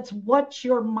it's what's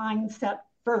your mindset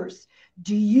first.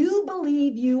 Do you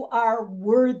believe you are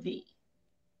worthy?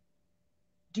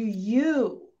 Do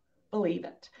you believe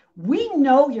it? We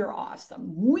know you're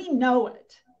awesome. We know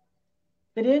it.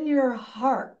 But in your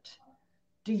heart,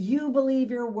 do you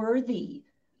believe you're worthy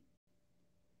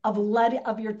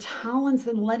of your talents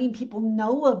and letting people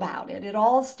know about it? It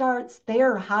all starts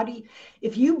there.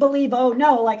 If you believe, oh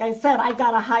no, like I said, I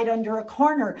got to hide under a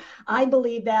corner. I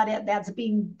believe that's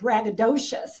being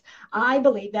braggadocious. I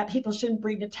believe that people shouldn't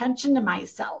bring attention to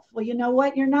myself. Well, you know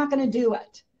what? You're not going to do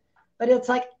it. But it's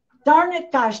like, darn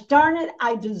it, gosh, darn it,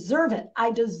 I deserve it.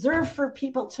 I deserve for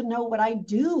people to know what I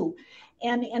do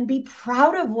and be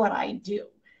proud of what I do.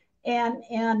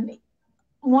 And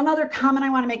one other comment I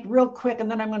want to make real quick,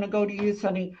 and then I'm going to go to you,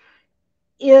 Sunny,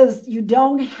 is you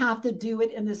don't have to do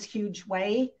it in this huge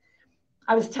way.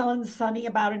 I was telling Sunny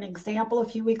about an example a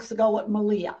few weeks ago with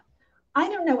Malia. I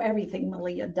don't know everything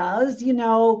Malia does.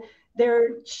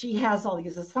 She has all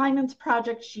these assignments,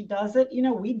 projects, she does it.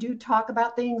 We do talk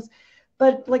about things.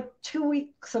 But like 2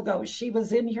 weeks ago, she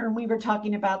was in here and we were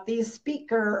talking about these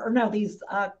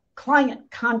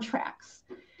client contracts.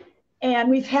 And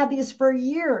we've had these for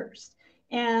years.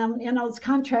 And in those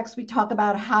contracts, we talk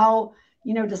about how,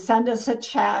 to send us a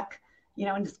check,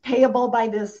 and it's payable by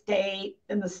this date,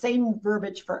 and the same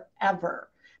verbiage forever.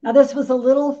 Now, this was a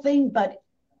little thing, but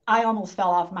I almost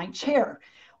fell off my chair.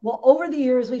 Well, over the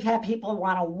years, we've had people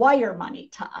want to wire money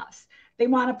to us. They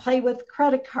want to pay with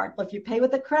credit card. Well, if you pay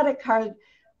with a credit card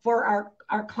for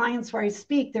our clients where I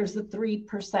speak, there's a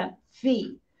 3%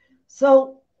 fee.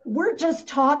 So we're just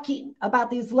talking about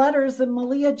these letters, and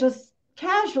Malia just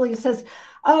casually says,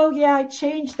 oh yeah, I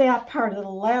changed that part of the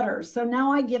letter. So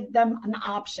now I give them an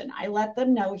option. I let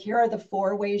them know, here are the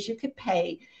 4 ways you could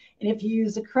pay. And if you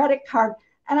use a credit card,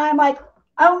 and I'm like,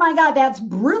 oh my God, that's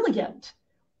brilliant.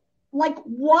 Like,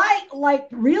 why? Like,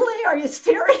 really? Are you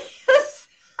serious?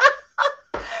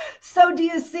 So do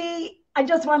you see, I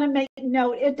just want to make a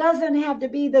note, it doesn't have to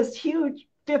be this huge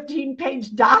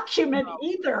 15-page document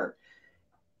either.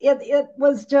 It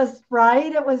was just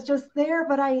right. It was just there,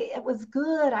 but it was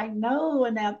good. I know,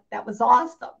 and that was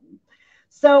awesome.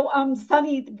 So,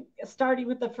 Sunny, starting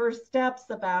with the first steps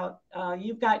about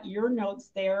you've got your notes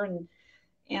there,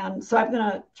 and so I'm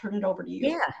going to turn it over to you.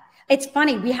 Yeah, it's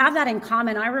funny. We have that in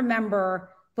common. I remember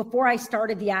before I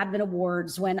started the Admin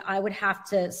Awards, when I would have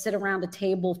to sit around a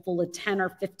table full of 10 or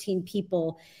 15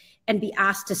 people and be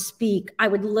asked to speak, I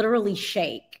would literally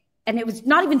shake. And it was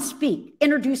not even speak,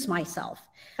 introduce myself.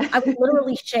 I would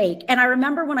literally shake. And I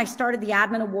remember when I started the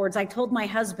Admin Awards, I told my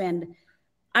husband,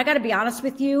 I got to be honest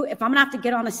with you, if I'm going to have to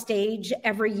get on a stage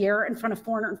every year in front of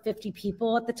 450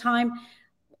 people at the time,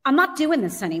 I'm not doing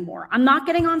this anymore. I'm not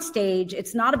getting on stage.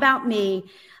 It's not about me.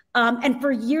 And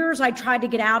for years, I tried to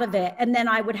get out of it. And then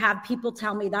I would have people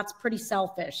tell me that's pretty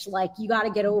selfish. Like, you got to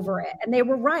get over it. And they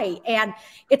were right. And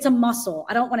it's a muscle.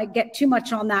 I don't want to get too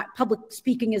much on that. Public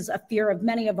speaking is a fear of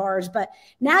many of ours. But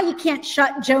now you can't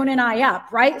shut Joan and I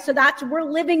up, right? So we're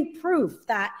living proof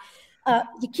that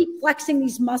you keep flexing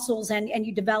these muscles and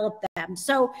you develop them.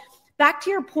 So back to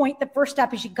your point, the first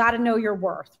step is you got to know your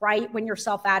worth, right? When you're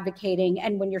self-advocating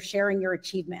and when you're sharing your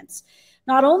achievements.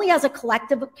 Not only as a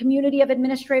collective community of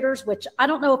administrators, which I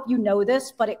don't know if you know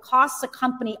this, but it costs a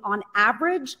company on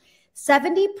average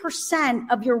 70%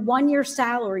 of your 1-year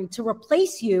salary to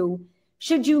replace you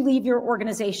should you leave your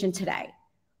organization today.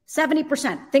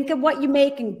 70%. Think of what you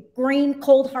make in green,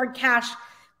 cold, hard cash.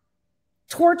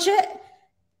 Torch it,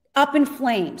 up in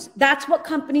flames. That's what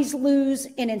companies lose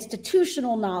in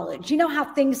institutional knowledge. You know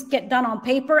how things get done on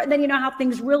paper, and then you know how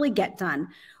things really get done.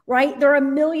 Right? There are a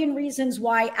million reasons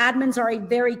why admins are a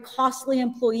very costly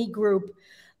employee group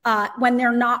when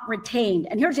they're not retained.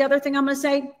 And here's the other thing I'm going to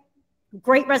say.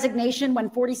 Great Resignation, when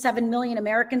 47 million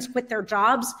Americans quit their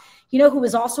jobs. You know who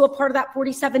was also a part of that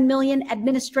 47 million?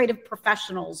 Administrative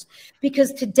professionals.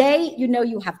 Because today, you know,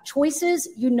 you have choices,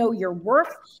 you know your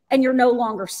worth, and you're no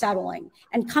longer settling.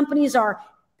 And companies are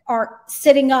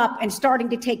sitting up and starting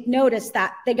to take notice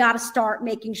that they got to start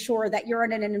making sure that you're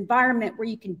in an environment where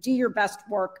you can do your best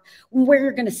work, where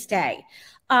you're going to stay.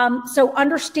 So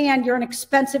understand you're an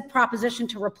expensive proposition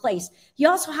to replace. You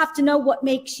also have to know what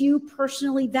makes you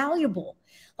personally valuable.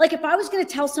 Like if I was going to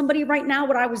tell somebody right now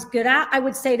what I was good at, I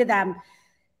would say to them,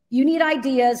 you need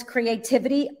ideas,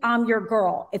 creativity, I'm your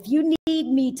girl. If you need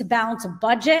me to balance a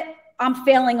budget, I'm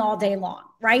failing all day long,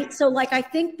 right? So like, I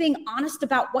think being honest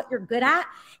about what you're good at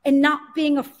and not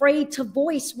being afraid to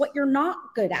voice what you're not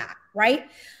good at, right?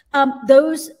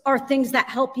 Those are things that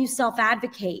help you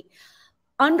self-advocate.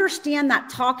 Understand that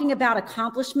talking about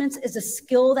accomplishments is a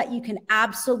skill that you can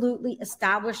absolutely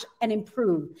establish and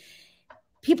improve.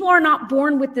 People are not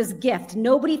born with this gift.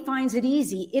 Nobody finds it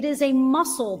easy. It is a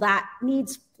muscle that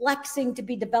needs flexing to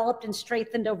be developed and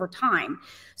strengthened over time.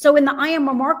 So in the I Am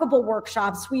Remarkable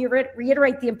workshops, we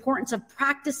reiterate the importance of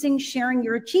practicing sharing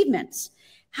your achievements.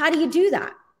 How do you do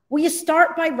that? Well, you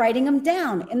start by writing them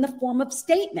down in the form of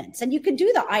statements. And you can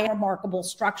do the I am remarkable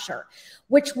structure,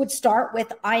 which would start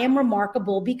with I am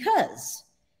remarkable because.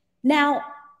 Now,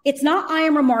 it's not I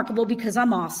am remarkable because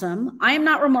I'm awesome. I am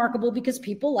not remarkable because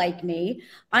people like me.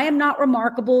 I am not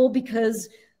remarkable because,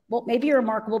 well, maybe you're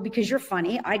remarkable because you're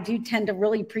funny. I do tend to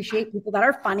really appreciate people that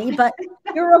are funny, but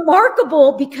you're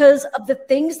remarkable because of the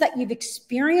things that you've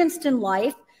experienced in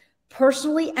life,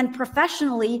 personally and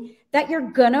professionally, that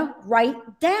you're gonna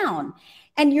write down.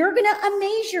 And you're gonna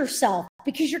amaze yourself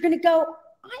because you're gonna go,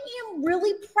 I am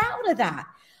really proud of that.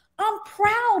 I'm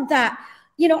proud that,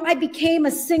 you know, I became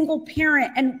a single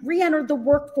parent and re-entered the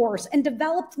workforce and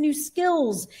developed new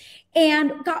skills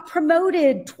and got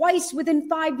promoted twice within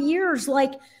 5 years.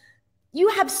 Like, you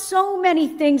have so many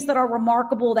things that are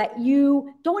remarkable that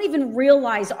you don't even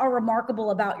realize are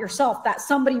remarkable about yourself that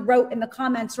somebody wrote in the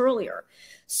comments earlier.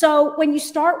 So when you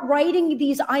start writing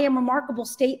these I am remarkable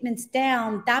statements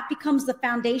down, that becomes the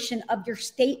foundation of your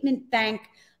statement bank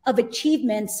of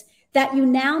achievements that you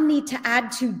now need to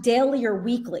add to daily or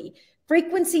weekly.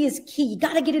 Frequency is key. You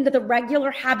got to get into the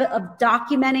regular habit of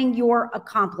documenting your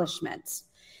accomplishments.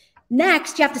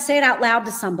 Next, you have to say it out loud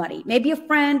to somebody, maybe a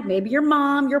friend, maybe your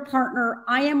mom, your partner.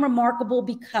 I am remarkable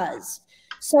because.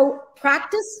 So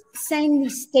practice saying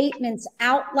these statements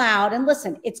out loud. And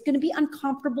listen, it's going to be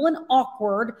uncomfortable and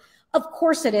awkward. Of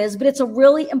course it is, but it's a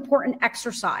really important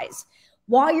exercise.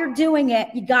 While you're doing it,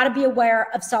 you got to be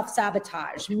aware of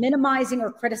self-sabotage, minimizing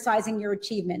or criticizing your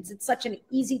achievements. It's such an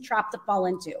easy trap to fall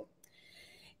into.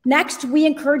 Next, we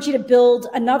encourage you to build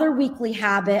another weekly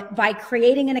habit by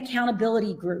creating an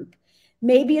accountability group.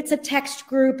 Maybe it's a text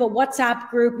group, a WhatsApp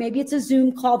group, maybe it's a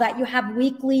Zoom call that you have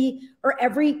weekly or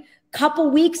every couple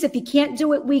weeks if you can't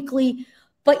do it weekly,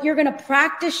 but you're going to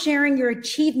practice sharing your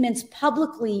achievements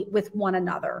publicly with one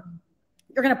another.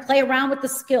 You're going to play around with the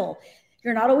skill.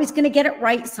 You're not always going to get it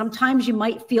right. Sometimes you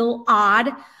might feel odd,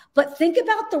 but think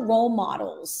about the role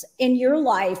models in your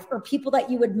life or people that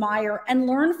you admire and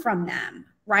learn from them.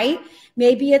 Right?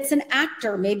 Maybe it's an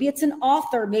actor, maybe it's an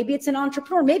author, maybe it's an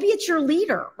entrepreneur, maybe it's your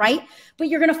leader, right? But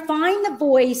you're going to find the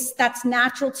voice that's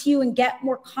natural to you and get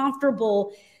more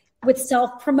comfortable with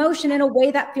self-promotion in a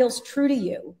way that feels true to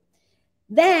you.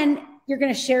 Then you're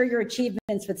going to share your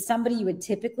achievements with somebody you would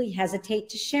typically hesitate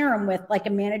to share them with, like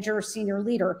a manager or senior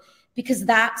leader, because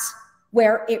that's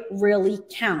where it really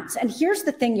counts. And here's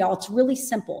the thing, y'all, it's really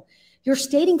simple. You're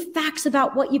stating facts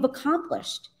about what you've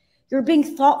accomplished. You're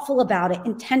being thoughtful about it,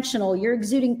 intentional. You're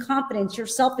exuding confidence. You're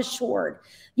self-assured.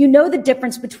 You know the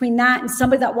difference between that and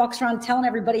somebody that walks around telling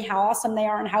everybody how awesome they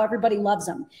are and how everybody loves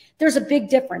them. There's a big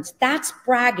difference. That's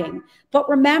bragging. But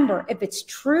remember, if it's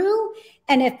true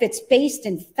and if it's based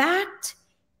in fact,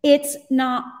 it's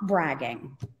not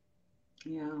bragging.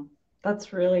 Yeah,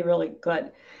 that's really, really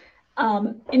good.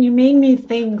 And you made me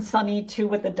think, Sunny, too,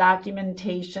 with the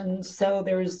documentation. So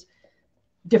there's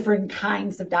different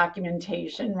kinds of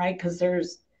documentation, right? Because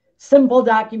there's simple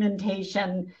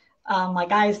documentation.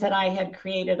 Like I said, I had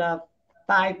created a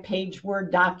 5-page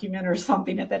Word document or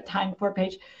something at that time,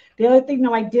 4-page. The other thing,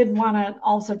 though, I did want to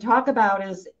also talk about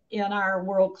is in our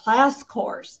world-class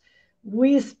course,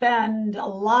 we spend a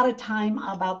lot of time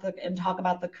talk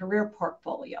about the career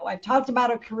portfolio. I've talked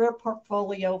about a career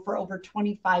portfolio for over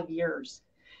 25 years.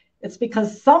 It's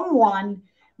because someone,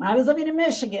 when I was living in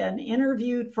Michigan,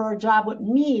 interviewed for a job with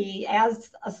me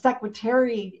as a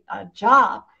secretary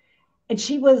job. And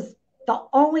she was the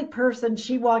only person,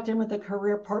 she walked in with a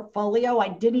career portfolio. I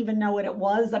didn't even know what it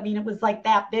was. I mean, it was like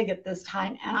that big at this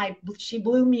time. And she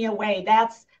blew me away.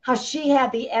 That's how she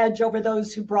had the edge over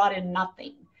those who brought in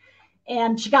nothing.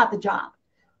 And she got the job.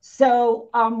 So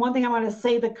one thing I want to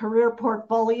say, the career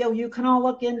portfolio, you can all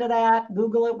look into that,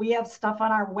 Google it. We have stuff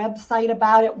on our website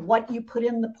about it, what you put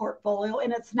in the portfolio.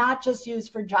 And it's not just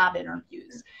used for job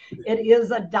interviews. It is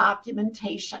a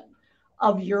documentation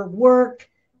of your work,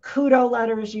 kudo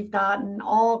letters you've gotten,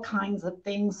 all kinds of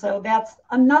things. So that's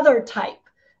another type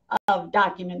of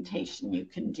documentation you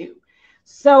can do.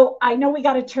 So I know we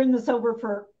got to turn this over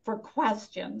for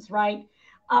questions, right?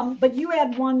 But you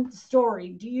had one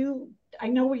story. I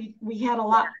know we had a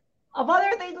lot of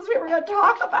other things we were going to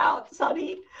talk about,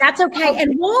 Sunny. That's okay.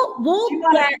 And we'll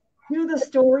get do the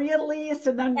story at least,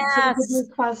 and then do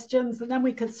questions, and then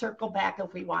we could circle back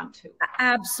if we want to.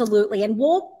 Absolutely. And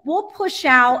we'll push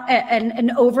out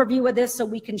an overview of this so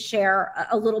we can share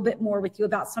a little bit more with you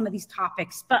about some of these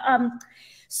topics. But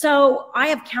so I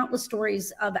have countless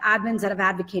stories of admins that have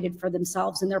advocated for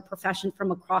themselves in their profession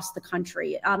from across the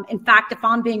country. In fact, if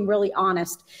I'm being really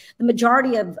honest, the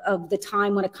majority of the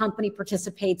time when a company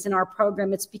participates in our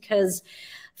program, it's because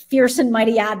fierce and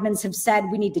mighty admins have said,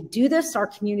 we need to do this. Our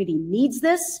community needs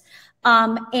this.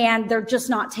 And they're just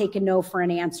not taking no for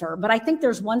an answer. But I think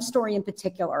there's one story in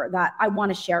particular that I want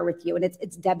to share with you, and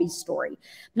it's Debbie's story. I'm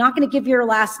not going to give you her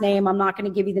last name. I'm not going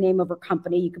to give you the name of her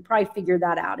company. You could probably figure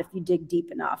that out if you dig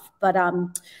deep enough. But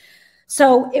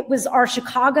so it was our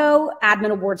Chicago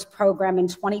Admin Awards program in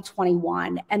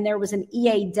 2021, and there was an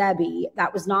EA Debbie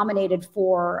that was nominated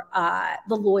for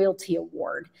the Loyalty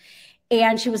Award.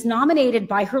 And she was nominated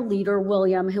by her leader,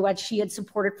 William, who she had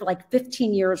supported for like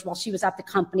 15 years while she was at the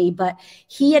company, but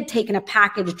he had taken a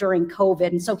package during COVID.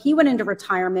 And so he went into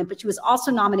retirement, but she was also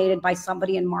nominated by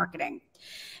somebody in marketing.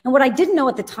 And what I didn't know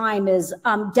at the time is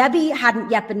Debbie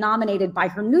hadn't yet been nominated by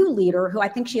her new leader, who I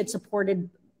think she had supported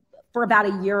for about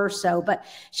a year or so, but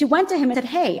she went to him and said,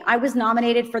 hey, I was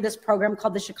nominated for this program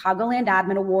called the Chicagoland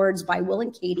Admin Awards by Will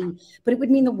and Katie, but it would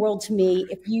mean the world to me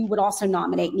if you would also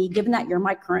nominate me, given that you're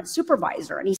my current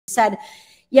supervisor. And he said,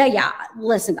 yeah,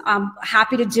 listen, I'm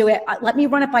happy to do it. Let me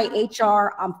run it by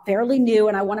HR. I'm fairly new,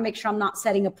 and I want to make sure I'm not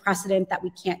setting a precedent that we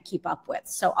can't keep up with.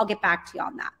 So I'll get back to you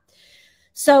on that.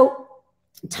 So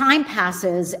time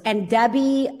passes, and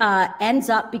Debbie ends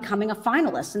up becoming a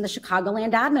finalist in the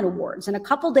Chicagoland Admin Awards. And a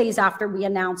couple days after we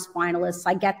announced finalists,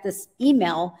 I get this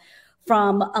email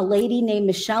from a lady named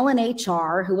Michelle in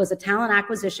HR, who was a talent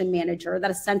acquisition manager,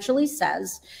 that essentially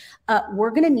says,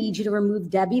 we're going to need you to remove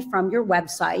Debbie from your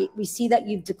website. We see that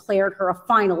you've declared her a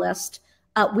finalist.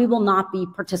 We will not be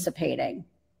participating.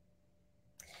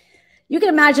 You can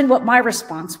imagine what my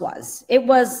response was. It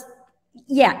was,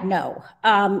 yeah, no.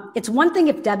 It's one thing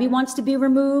if Debbie wants to be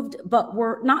removed, but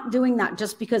we're not doing that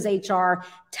just because HR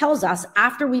tells us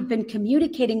after we've been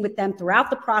communicating with them throughout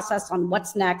the process on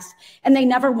what's next, and they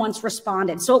never once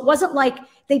responded. So it wasn't like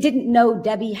they didn't know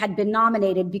Debbie had been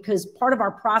nominated, because part of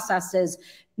our process is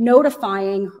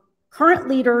notifying current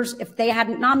leaders if they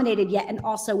hadn't nominated yet, and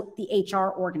also the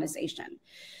HR organization.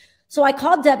 So I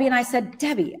called Debbie and I said,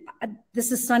 Debbie,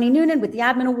 this is Sunny Nunan with the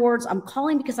Admin Awards. I'm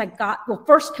calling because well,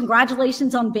 first,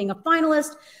 congratulations on being a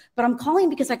finalist, but I'm calling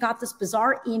because I got this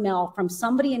bizarre email from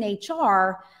somebody in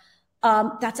HR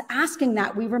that's asking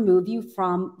that we remove you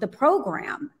from the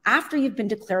program after you've been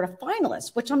declared a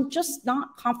finalist, which I'm just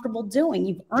not comfortable doing.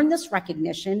 You've earned this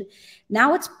recognition.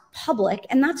 Now it's public,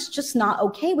 and that's just not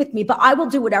okay with me, but I will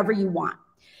do whatever you want.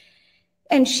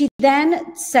 And she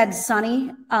then said,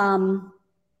 Sunny,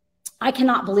 I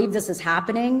cannot believe this is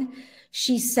happening.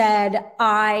 She said,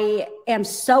 I am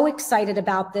so excited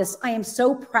about this. I am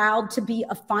so proud to be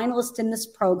a finalist in this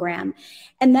program.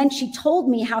 And then she told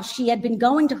me how she had been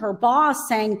going to her boss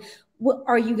saying,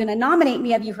 are you going to nominate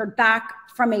me? Have you heard back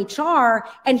from HR?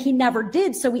 And he never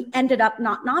did. So we ended up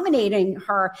not nominating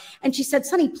her. And she said,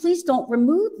 Sunny, please don't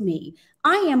remove me.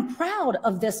 I am proud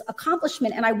of this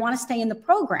accomplishment and I want to stay in the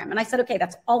program. And I said, okay,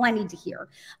 that's all I need to hear.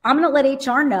 I'm going to let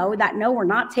HR know that, no, we're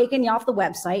not taking you off the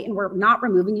website and we're not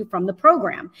removing you from the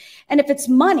program. And if it's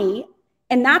money,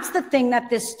 and that's the thing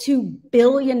that this $2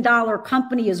 billion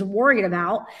company is worried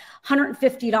about,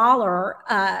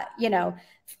 $150,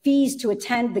 fees to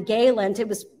attend the gala.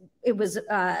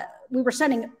 We were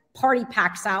sending party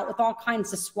packs out with all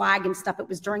kinds of swag and stuff. It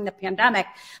was during the pandemic,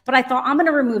 but I thought, I'm going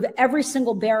to remove every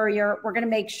single barrier. We're going to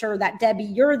make sure that, Debbie,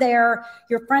 you're there.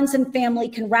 Your friends and family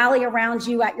can rally around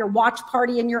you at your watch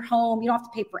party in your home. You don't have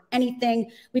to pay for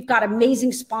anything. We've got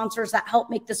amazing sponsors that help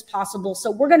make this possible.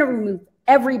 So we're going to remove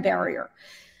every barrier.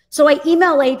 So I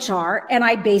email HR and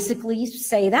I basically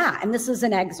say that, and this is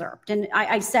an excerpt. And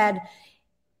I said,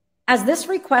 As this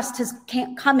request has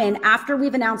come in after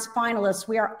we've announced finalists,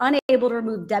 we are unable to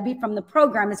remove Debbie from the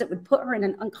program as it would put her in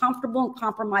an uncomfortable and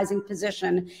compromising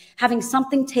position, having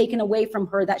something taken away from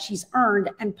her that she's earned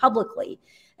and publicly.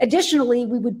 Additionally,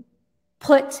 we would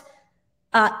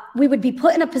be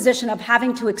put in a position of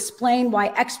having to explain why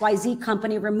XYZ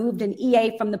company removed an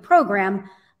EA from the program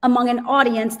among an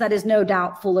audience that is no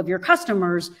doubt full of your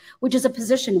customers, which is a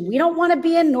position we don't want to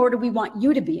be in, nor do we want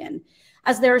you to be in.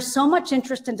 As there is so much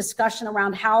interest and discussion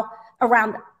around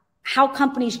how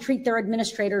companies treat their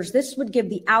administrators, this would give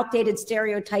the outdated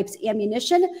stereotypes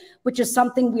ammunition, which is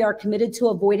something we are committed to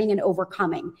avoiding and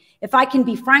overcoming. If I can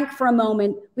be frank for a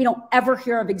moment, we don't ever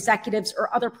hear of executives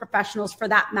or other professionals for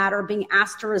that matter being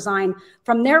asked to resign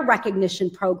from their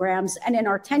recognition programs. And in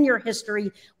our 10-year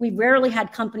history, we rarely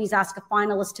had companies ask a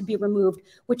finalist to be removed,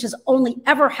 which has only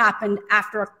ever happened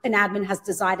after an admin has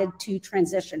decided to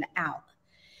transition out.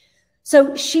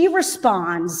 So she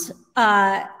responds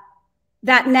that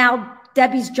now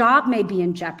Debbie's job may be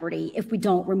in jeopardy if we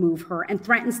don't remove her, and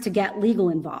threatens to get legal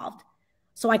involved.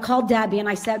 So I called Debbie and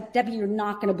I said, Debbie, you're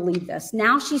not going to believe this.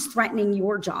 Now she's threatening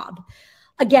your job.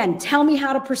 Again, tell me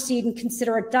how to proceed and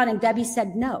consider it done. And Debbie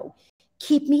said, no,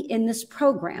 keep me in this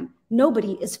program.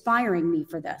 Nobody is firing me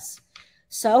for this.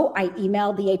 So I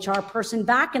emailed the HR person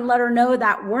back and let her know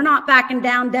that we're not backing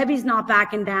down. Debbie's not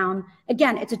backing down.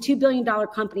 Again, it's a $2 billion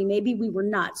company. Maybe we were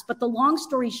nuts. But the long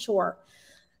story short,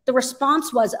 the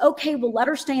response was, okay, we'll let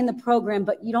her stay in the program,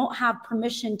 but you don't have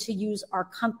permission to use our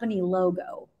company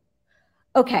logo.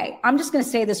 Okay, I'm just going to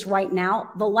say this right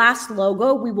now. The last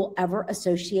logo we will ever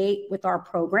associate with our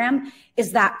program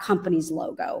is that company's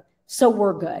logo. So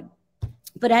we're good.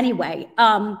 But anyway,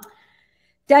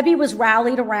 Debbie was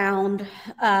rallied around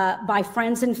by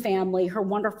friends and family, her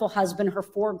wonderful husband, her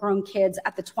 4 grown kids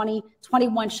at the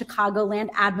 2021 Chicagoland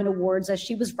Admin Awards, as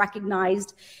she was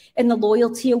recognized in the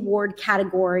Loyalty Award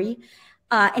category.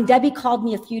 And Debbie called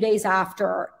me a few days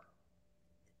after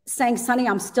saying, Sunny,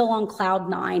 I'm still on cloud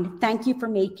 9. Thank you for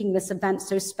making this event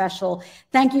so special.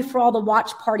 Thank you for all the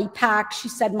watch party packs. She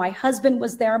said, my husband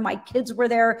was there. My kids were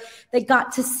there. They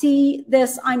got to see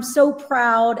this. I'm so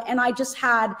proud. And I just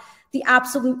had the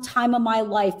absolute time of my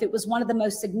life. It was one of the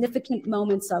most significant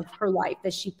moments of her life,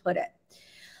 as she put it.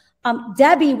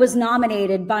 Debbie was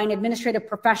nominated by an administrative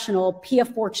professional, Pia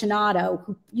Fortunato,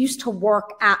 who used to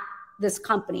work at this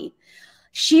company.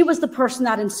 She was the person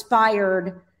that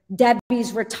inspired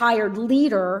Debbie's retired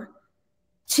leader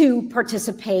to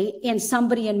participate in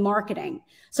somebody in marketing.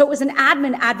 So it was an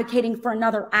admin advocating for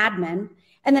another admin.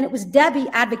 And then it was Debbie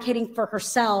advocating for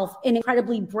herself in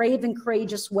incredibly brave and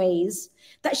courageous ways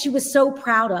that she was so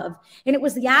proud of. And it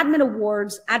was the Admin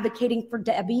Awards advocating for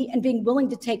Debbie and being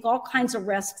willing to take all kinds of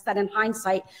risks that in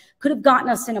hindsight could have gotten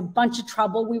us in a bunch of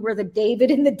trouble. We were the David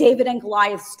and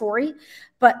Goliath story.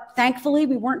 But thankfully,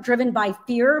 we weren't driven by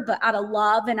fear, but out of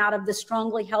love and out of the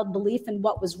strongly held belief in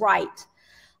what was right.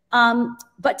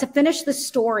 But to finish the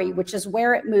story, which is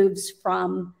where it moves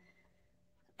from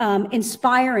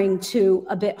inspiring to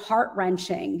a bit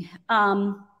heart-wrenching,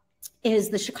 is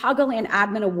the Chicagoland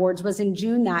Admin Awards was in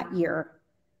June that year.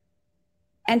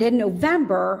 And in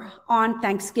November, on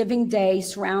Thanksgiving Day,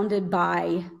 surrounded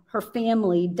by her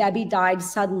family, Debbie died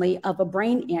suddenly of a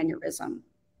brain aneurysm.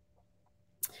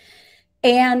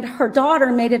 And her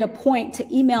daughter made it a point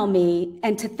to email me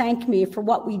and to thank me for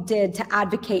what we did to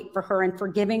advocate for her and for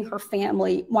giving her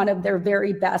family one of their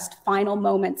very best final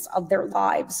moments of their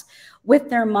lives with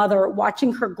their mother,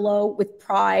 watching her glow with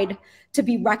pride to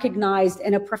be recognized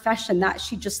in a profession that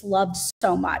she just loved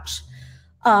so much.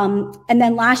 And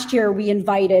then last year we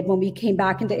invited, when we came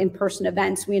back into in-person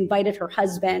events, we invited her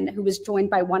husband, who was joined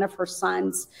by one of her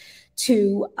sons,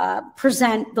 to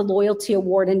present the Loyalty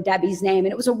Award in Debbie's name.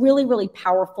 And it was a really, really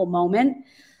powerful moment.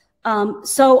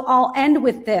 So I'll end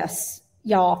with this,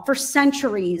 y'all. For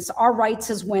centuries, our rights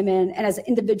as women and as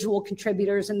individual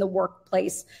contributors in the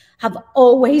workplace have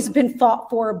always been fought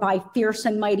for by fierce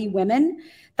and mighty women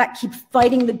that keep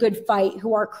fighting the good fight,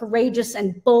 who are courageous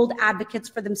and bold advocates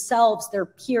for themselves, their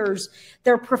peers,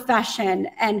 their profession,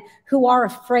 and who are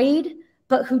afraid,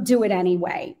 but who do it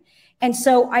anyway. And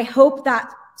so I hope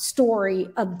that story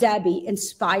of Debbie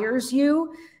inspires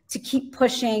you to keep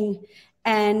pushing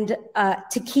and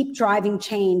to keep driving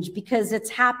change, because it's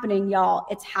happening, y'all.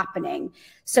 It's happening.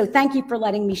 So thank you for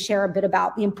letting me share a bit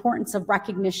about the importance of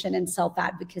recognition and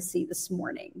self-advocacy this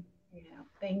morning. Yeah,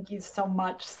 thank you so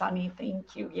much, Sunny.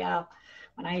 Thank you. Yeah,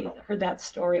 when I heard that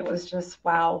story, it was just,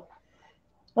 wow.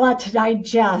 A lot to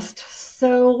digest.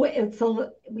 So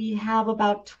we have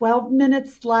about 12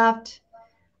 minutes left.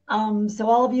 So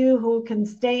all of you who can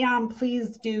stay on,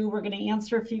 please do. We're going to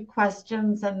answer a few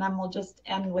questions, and then we'll just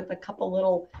end with a couple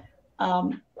little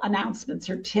announcements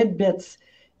or tidbits.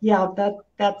 Yeah,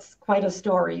 that's quite a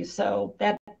story. So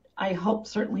that, I hope,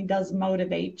 certainly does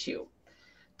motivate you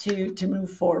to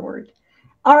move forward.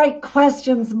 All right,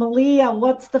 questions. Malia,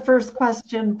 what's the first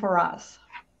question for us?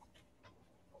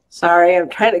 Sorry, I'm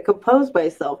trying to compose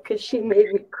myself because she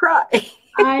made me cry.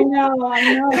 I know,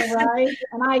 right?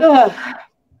 And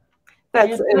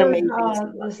that's an amazing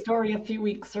the story a few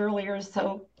weeks earlier.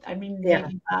 So, I mean,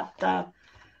 maybe that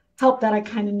helped that I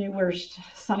kind of knew where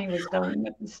Sunny was going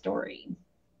with the story.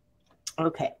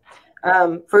 Okay.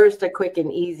 First, a quick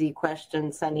and easy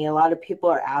question, Sunny. A lot of people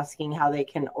are asking how they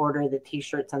can order the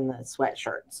t-shirts and the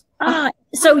sweatshirts.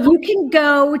 So you can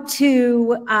go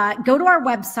to our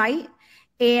website,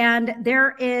 and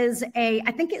there is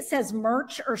I think it says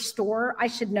merch or store. I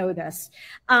should know this.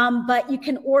 But you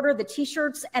can order the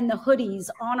t-shirts and the hoodies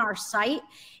on our site.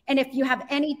 And if you have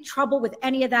any trouble with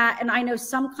any of that, and I know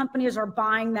some companies are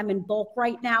buying them in bulk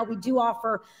right now, we do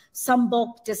offer some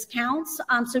bulk discounts.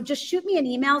 So just shoot me an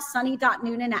email,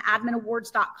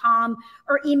 sunny.noonan@adminawards.com,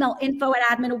 or email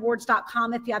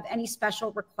info@adminawards.com if you have any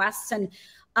special requests, and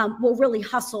we'll really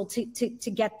hustle to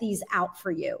get these out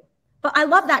for you. But I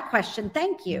love that question.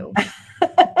 Thank you.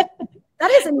 That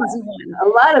is an easy one. A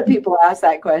lot of people ask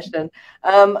that question.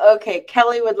 Okay,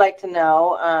 Kelly would like to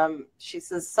know, she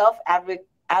says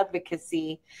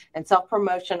self-advocacy and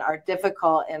self-promotion are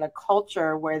difficult in a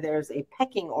culture where there's a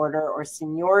pecking order or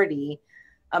seniority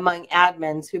among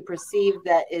admins who perceive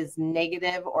that is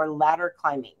negative or ladder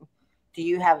climbing. Do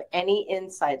you have any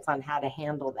insights on how to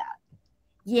handle that?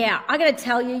 Yeah, I got to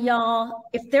tell you, y'all,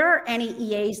 if there are any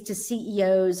EAs to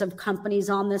CEOs of companies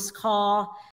on this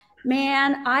call,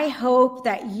 man, I hope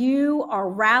that you are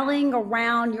rallying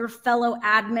around your fellow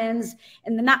admins,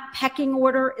 and then that pecking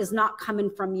order is not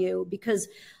coming from you, because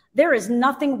there is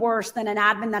nothing worse than an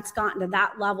admin that's gotten to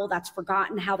that level that's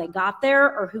forgotten how they got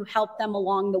there or who helped them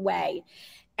along the way.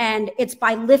 And it's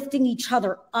by lifting each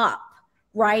other up,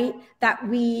 right, that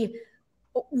we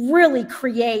really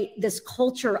create this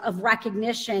culture of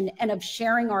recognition and of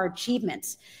sharing our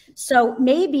achievements. So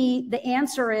maybe the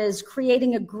answer is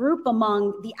creating a group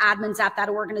among the admins at that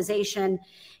organization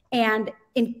and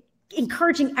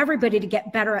encouraging everybody to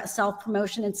get better at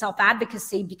self-promotion and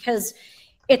self-advocacy, because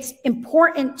it's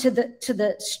important to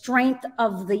the strength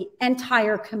of the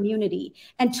entire community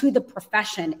and to the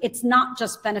profession. It's not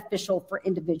just beneficial for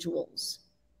individuals.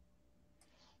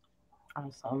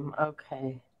 Awesome.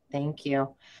 Okay. Thank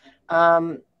you.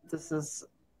 This is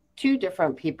two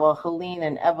different people, Helene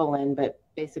and Evelyn, but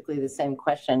basically the same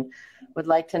question. Would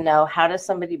like to know, how does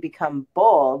somebody become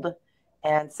bold?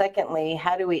 And secondly,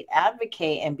 how do we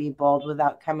advocate and be bold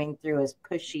without coming through as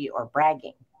pushy or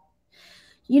bragging?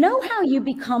 You know how you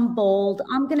become bold?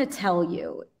 I'm going to tell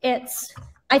you.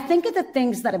 I think of the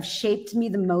things that have shaped me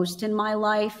the most in my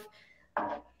life.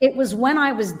 It was when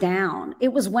I was down.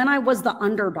 It was when I was the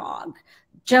underdog.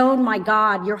 Joan, my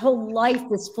God, your whole life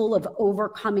is full of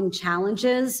overcoming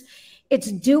challenges.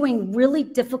 It's doing really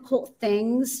difficult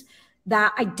things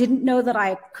that I didn't know that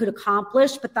I could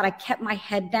accomplish, but that I kept my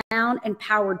head down and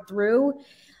powered through.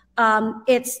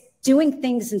 It's doing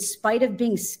things in spite of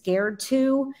being scared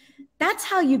to. That's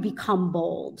how you become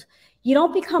bold. You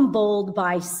don't become bold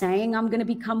by saying, I'm going to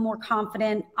become more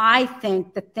confident. I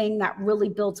think the thing that really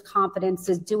builds confidence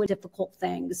is doing difficult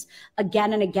things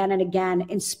again and again and again,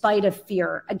 in spite of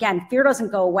fear. Again, fear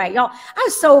doesn't go away. Y'all, I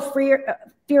was so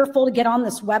fearful to get on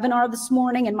this webinar this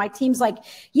morning, and my team's like,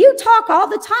 you talk all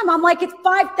the time. I'm like, it's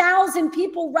 5,000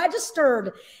 people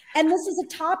registered. And this is a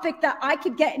topic that I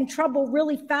could get in trouble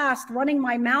really fast running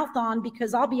my mouth on,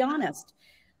 because I'll be honest,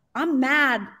 I'm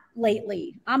mad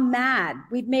lately. I'm mad.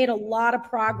 We've made a lot of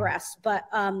progress, but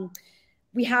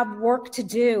we have work to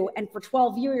do. And for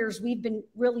 12 years, we've been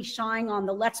really shying on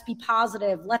the let's be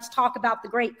positive. Let's talk about the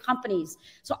great companies.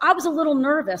 So I was a little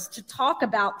nervous to talk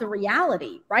about the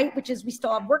reality, right? Which is we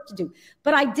still have work to do,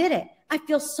 but I did it. I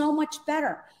feel so much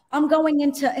better. I'm going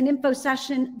into an info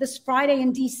session this Friday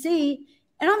in DC,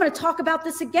 and I'm going to talk about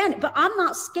this again, but I'm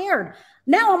not scared.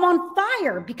 Now I'm on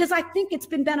fire because I think it's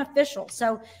been beneficial.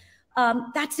 So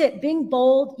that's it. Being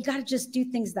bold. You got to just do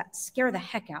things that scare the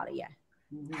heck out of you.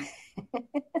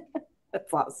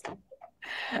 That's awesome.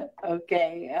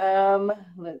 Okay.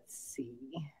 Let's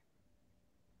see.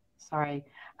 Sorry.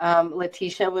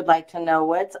 Letitia would like to know,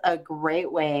 what's a great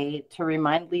way to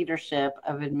remind leadership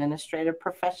of Administrative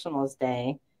Professionals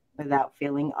Day without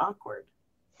feeling awkward?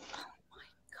 Oh my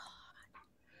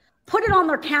God. Put it on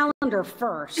their calendar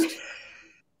first.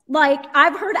 Like,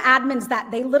 I've heard admins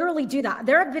that they literally do that.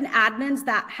 There have been admins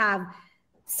that have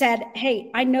said,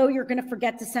 hey, I know you're going to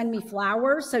forget to send me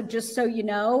flowers. So just so you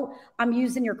know, I'm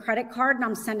using your credit card and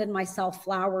I'm sending myself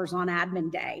flowers on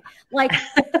admin day. Like,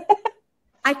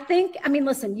 I mean,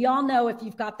 listen, y'all know if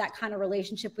you've got that kind of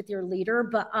relationship with your leader,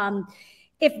 but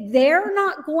if they're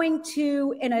not going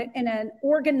to, in an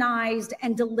organized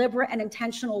and deliberate and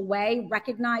intentional way,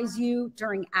 recognize you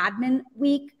during admin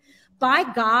week, by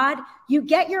God, you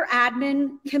get your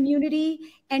admin community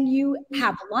and you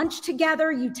have lunch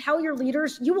together. You tell your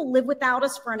leaders, you will live without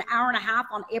us for an hour and a half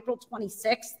on April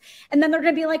 26th. And then they're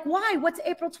going to be like, why? What's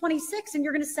April 26th? And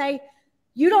you're going to say,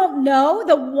 you don't know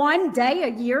the one day a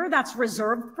year that's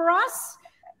reserved for us?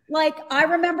 Like, I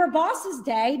remember Boss's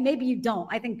Day. Maybe you don't.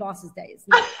 I think Boss's Day is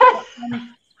not.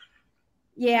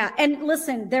 Yeah. And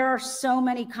listen, there are so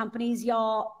many companies,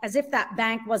 y'all, as if that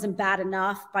bank wasn't bad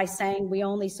enough by saying we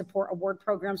only support award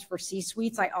programs for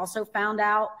C-suites. I also found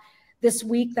out this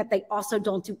week that they also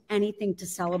don't do anything to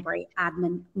celebrate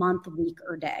admin month, week,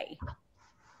 or day.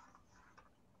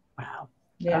 Wow.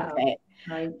 Yeah. Okay.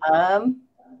 Right. How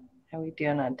are we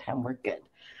doing on time? We're good.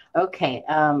 Okay.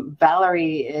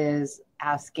 Valerie is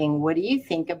asking, what do you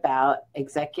think about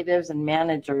executives and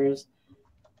managers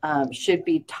should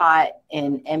be taught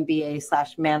in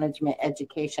MBA/management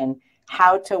education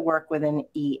how to work with an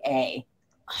EA?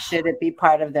 Should it be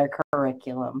part of their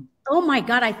curriculum? Oh my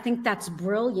God, I think that's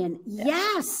brilliant. Yeah.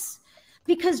 Yes.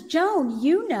 Because Joan,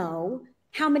 you know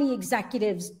how many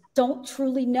executives don't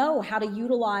truly know how to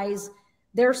utilize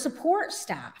their support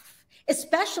staff,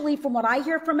 especially from what I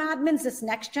hear from admins, this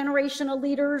next generation of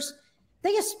leaders,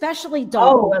 they especially don't.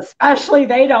 Oh, especially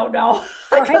they don't know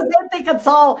because they think it's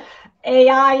all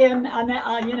AI and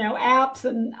apps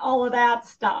and all of that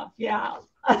stuff. Yeah.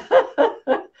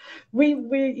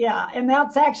 Yeah, and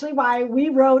that's actually why we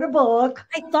wrote a book.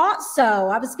 I thought so.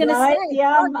 I was going to say.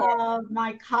 Yeah,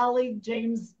 my colleague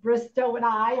James Bristow and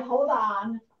I. Hold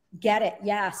on. Get it?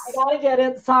 Yes. I gotta get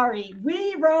it. Sorry.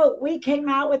 We came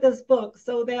out with this book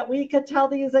so that we could tell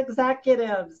these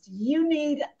executives you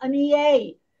need an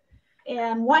EA.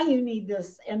 And why you need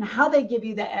this and how they give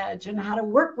you the edge and how to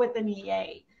work with an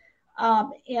EA.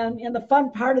 And the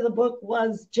fun part of the book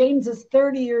was James is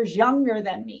 30 years younger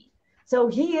than me. So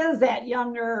he is that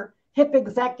younger hip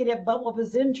executive. But what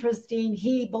was interesting,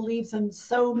 he believes in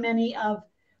so many of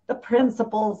the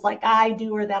principles like I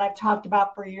do or that I've talked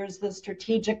about for years, the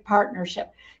strategic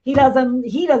partnership. He does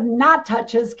not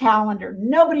touch his calendar.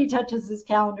 Nobody touches his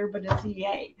calendar but his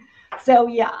EA. So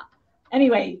yeah.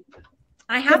 Anyway,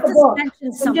 I have to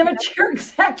mention something. Give it to your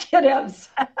executives.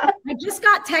 I just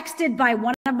got texted by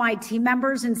one of my team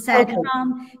members and said,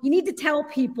 you need to tell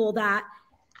people that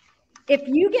if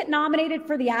you get nominated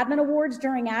for the admin awards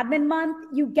during admin month,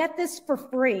 you get this for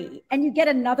free and you get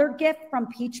another gift from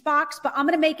Peachbox. But I'm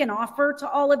going to make an offer to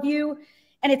all of you,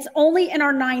 and it's only in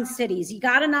our 9 cities. You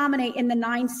got to nominate in the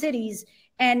 9 cities,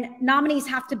 and nominees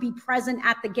have to be present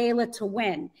at the gala to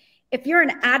win. If you're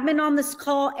an admin on this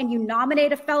call and you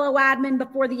nominate a fellow admin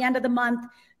before the end of the month,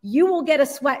 you will get a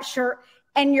sweatshirt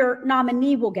and your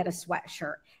nominee will get a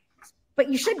sweatshirt. But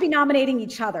you should be nominating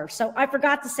each other. So I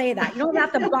forgot to say that. You don't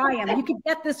have to buy them. You can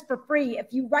get this for free if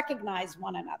you recognize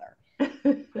one another.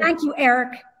 Thank you,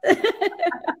 Eric.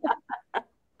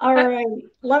 All right.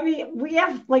 We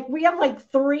have like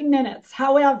 3 minutes.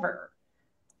 However,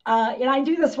 and I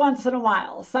do this once in a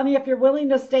while. Sunny, if you're willing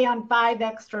to stay on 5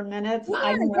 extra minutes,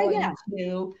 I'm willing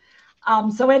to.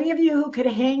 So any of you who could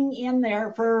hang in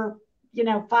there for,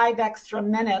 5 extra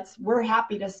minutes, we're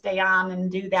happy to stay on and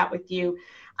do that with you.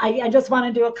 I just want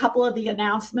to do a couple of the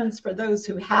announcements for those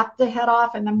who have to head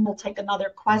off, and then we'll take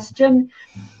another question.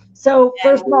 So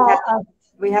first of all,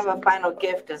 we have a final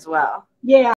gift as well.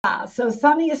 Yeah. So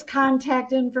Sunny's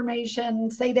contact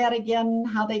information, say that again,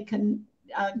 how they can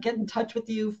get in touch with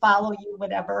you, follow you,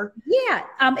 whatever. Yeah.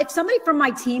 If somebody from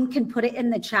my team can put it in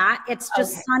the chat, it's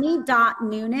just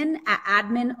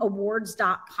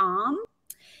sunny.nunan@adminawards.com.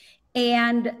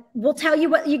 And we'll tell you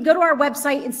what, you can go to our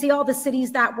website and see all the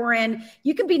cities that we're in.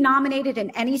 You can be nominated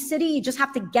in any city. You just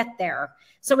have to get there.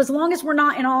 So as long as we're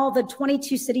not in all the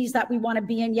 22 cities that we want to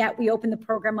be in yet, we open the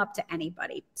program up to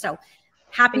anybody. So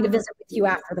happy to visit with you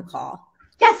after the call.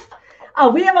 Yes.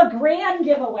 We have a grand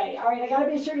giveaway. All right, I got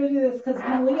to be sure to do this because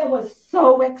Malia was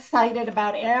so excited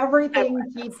about everything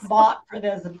she bought for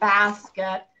this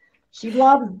basket. She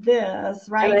loves this,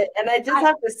 right? And I just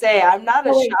have to say, I'm not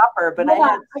a shopper, but I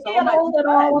had so much fun.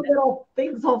 All the little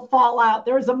things will fall out.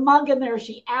 There's a mug in there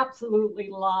she absolutely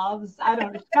loves. I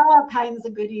don't know, she's got all kinds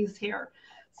of goodies here.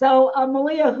 So,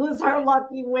 Malia, who's our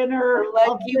lucky winner? Our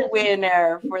lucky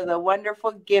winner for the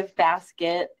wonderful gift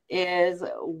basket is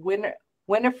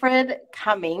Winifred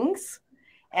Cummings.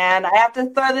 And I have to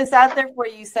throw this out there for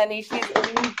you, Sunny. She's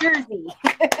in New Jersey.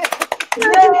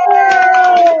 Yes!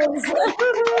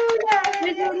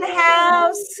 She's in the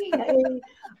house.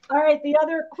 All right, the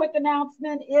other quick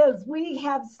announcement is we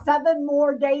have 7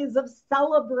 more days of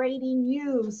celebrating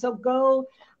you. So go,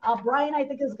 Brian, I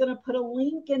think is going to put a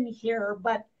link in here,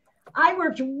 but I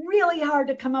worked really hard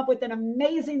to come up with an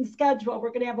amazing schedule. We're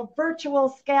going to have a virtual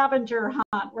scavenger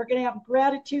hunt. We're going to have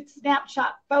gratitude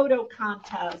snapshot photo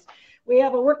contest. We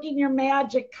have a Working Your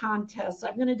Magic contest.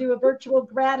 I'm going to do a virtual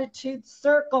gratitude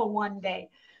circle one day.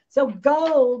 So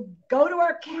go to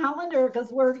our calendar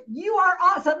because you are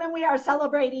awesome and we are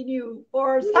celebrating you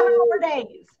for 7 more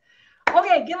days.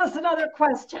 Okay, give us another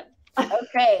question.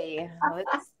 Okay,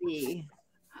 let's see.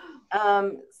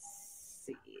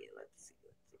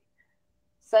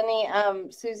 Sunny,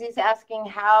 Susie's asking,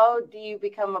 how do you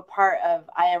become a part of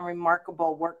I Am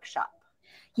Remarkable workshop?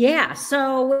 Yeah,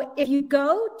 so if you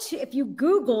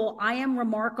Google I Am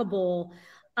Remarkable,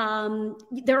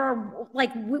 there are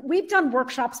we've done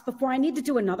workshops before. I need to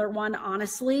do another one,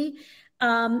 honestly.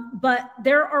 But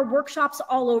there are workshops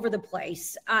all over the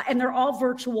place and they're all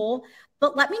virtual.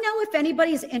 But let me know if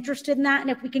anybody's interested in that. And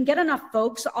if we can get enough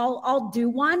folks, I'll do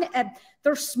one.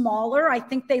 They're smaller. I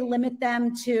think they limit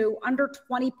them to under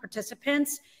 20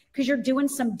 participants because you're doing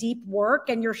some deep work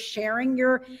and you're sharing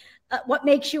your what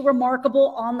makes you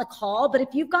remarkable on the call. But if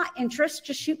you've got interest,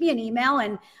 just shoot me an email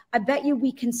and I bet you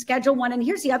we can schedule one. And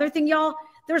here's the other thing, y'all.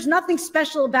 There's nothing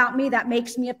special about me that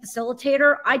makes me a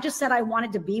facilitator. I just said I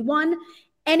wanted to be one.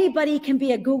 Anybody can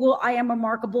be a Google I Am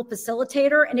Remarkable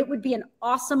facilitator, and it would be an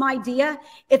awesome idea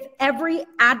if every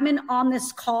admin on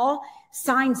this call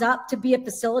signs up to be a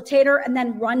facilitator and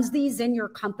then runs these in your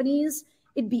companies.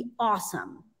 It'd be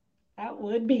awesome. That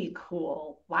would be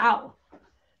cool. Wow.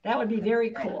 That would be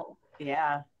very cool.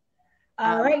 Yeah.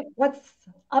 All right. What's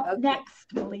up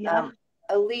next, Malia?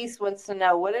 Elise wants to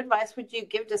know, what advice would you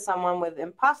give to someone with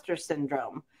imposter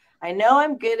syndrome? I know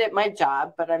I'm good at my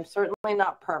job, but I'm certainly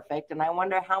not perfect. And I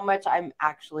wonder how much I'm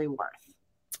actually worth.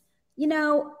 You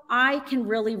know, I can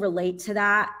really relate to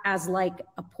that as like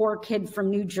a poor kid from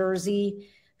New Jersey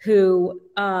who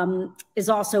is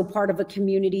also part of a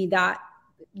community that,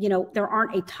 you know, there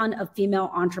aren't a ton of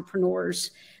female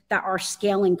entrepreneurs that are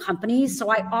scaling companies. So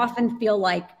I often feel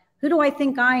like, who do I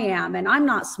think I am? And I'm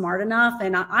not smart enough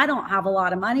and I don't have a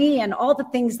lot of money and all the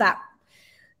things that,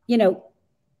 you know,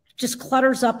 just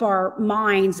clutters up our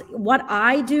minds. What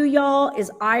I do, y'all,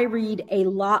 is I read a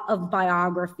lot of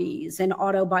biographies and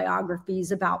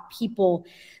autobiographies about people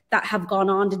that have gone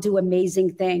on to do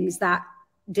amazing things that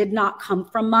did not come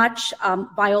from much.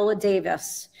 Viola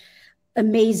Davis,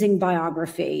 amazing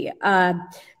biography.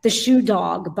 The Shoe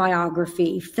Dog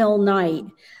biography, Phil Knight,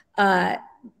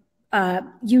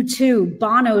 U2,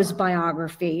 Bono's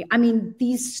biography. I mean,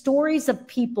 these stories of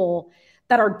people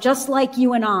that are just like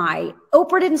you and I.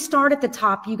 Oprah didn't start at the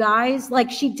top, you guys,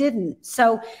 like she didn't.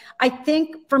 So I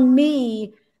think for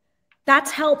me,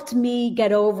 that's helped me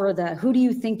get over the who do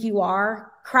you think you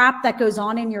are crap that goes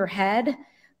on in your head.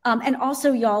 And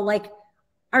also, y'all, like,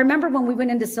 I remember when we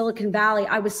went into Silicon Valley,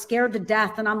 I was scared to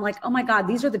death. And I'm like, oh my God,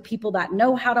 these are the people that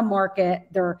know how to market.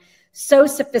 They're so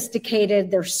sophisticated.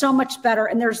 They're so much better.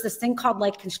 And there's this thing called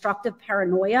like constructive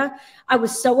paranoia. I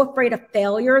was so afraid of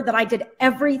failure that I did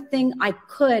everything I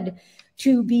could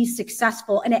to be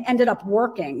successful. And it ended up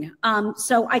working.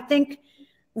 So I think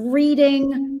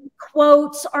reading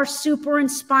quotes are super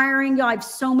inspiring. I have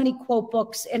so many quote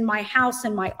books in my house,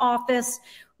 in my office.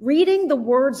 Reading the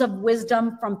words of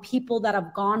wisdom from people that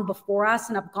have gone before us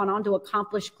and have gone on to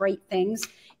accomplish great things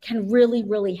can really,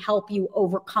 really help you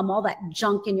overcome all that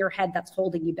junk in your head that's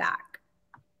holding you back.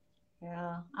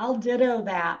 Yeah, I'll ditto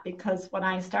that because when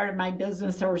I started my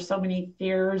business, there were so many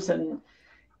fears and,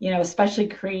 you know, especially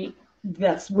create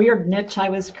this weird niche I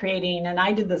was creating. And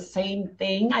I did the same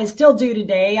thing. I still do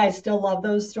today. I still love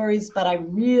those stories, but I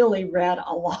really read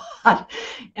a lot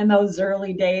in those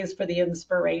early days for the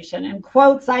inspiration and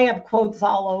quotes. I have quotes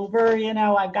all over, you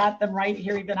know, I've got them right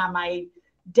here, even on my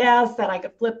desk that I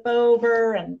could flip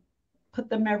over and put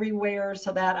them everywhere.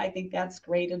 So that I think that's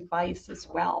great advice as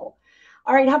well.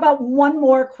 All right. How about one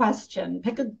more question?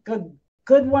 Pick a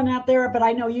good one out there, but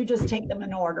I know you just take them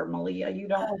in order, Malia. You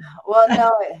don't. Well,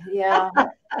 no, yeah,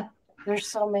 there's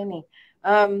so many.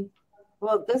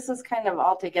 Well, this is kind of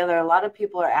all together. A lot of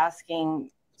people are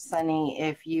asking, Sunny,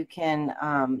 if you can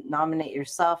nominate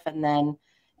yourself. And then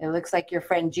it looks like your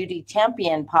friend Judy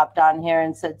Champion popped on here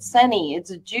and said, Sunny,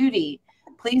 it's Judy.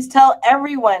 Please tell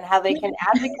everyone how they can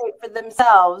advocate for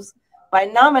themselves by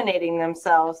nominating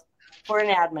themselves for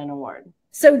an admin award.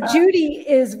 So Judy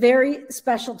is very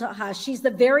special to us. She's the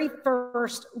very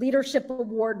first leadership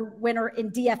award winner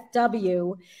in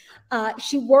DFW.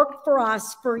 She worked for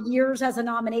us for years as a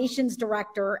nominations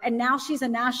director, and now she's a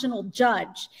national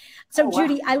judge. So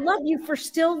Judy, I love you for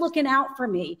still looking out for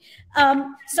me.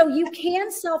 So you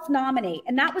can self-nominate,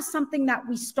 and that was something that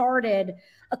we started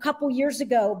a couple years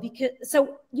ago, because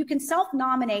so you can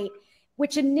self-nominate,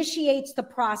 which initiates the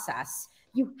process.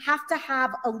 You have to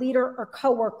have a leader or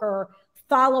coworker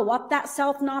follow up that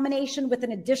self-nomination with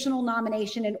an additional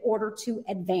nomination in order to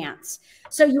advance.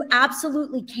 So you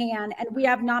absolutely can. And we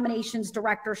have nominations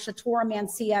director, Shatora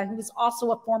Mancia, who is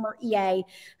also a former EA,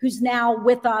 who's now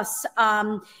with us,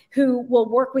 who will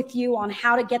work with you on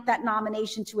how to get that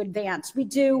nomination to advance. We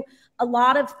do a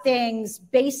lot of things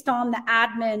based on the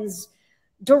admin's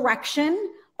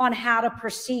direction on how to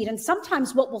proceed. And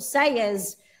sometimes what we'll say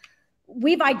is,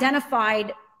 we've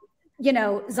identified, you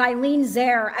know, Zylene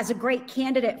Zaire as a great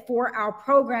candidate for our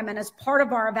program. And as part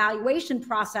of our evaluation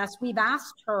process, we've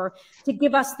asked her to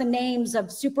give us the names of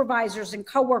supervisors and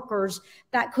coworkers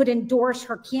that could endorse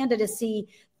her candidacy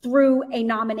through a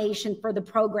nomination for the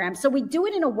program. So we do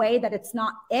it in a way that it's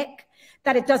not ick,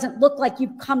 that it doesn't look like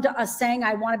you've come to us saying,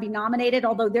 I want to be nominated,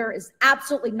 although there is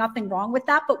absolutely nothing wrong with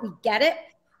that, but we get it.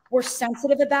 We're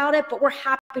sensitive about it, but we're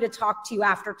happy to talk to you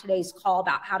after today's call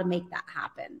about how to make that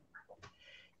happen.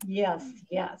 Yes,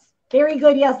 yes. Very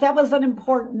good. Yes, that was an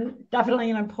important, definitely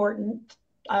an important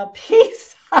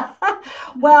piece.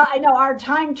 Well, I know our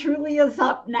time truly is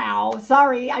up now.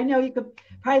 Sorry, I know you could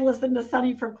probably listen to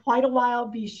Sunny for quite a while.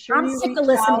 Be sure I'm sick of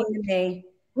listening to me.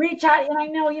 Reach out. And I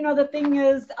know, you know, the thing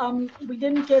is, we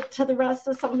didn't get to the rest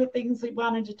of some of the things we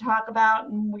wanted to talk about.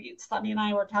 And Sunny and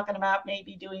I were talking about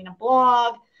maybe doing a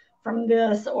blog from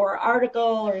this or article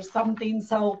or something.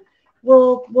 So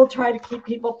we'll try to keep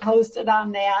people posted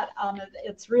on that.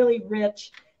 It's really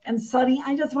rich. And Sunny,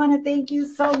 I just want to thank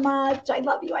you so much. I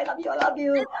love you. I love you. I love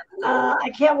you. I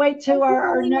can't wait to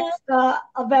our next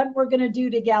event we're going to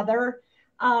do together,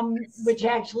 which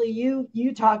actually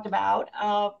you talked about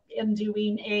in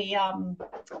doing a,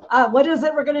 what is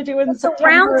it we're going to do in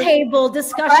September? A roundtable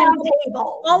discussion.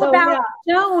 Roundtable. All about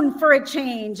Joan for a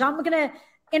change. I'm going to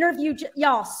interview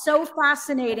y'all. So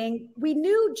fascinating. We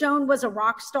knew Joan was a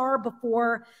rock star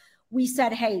before we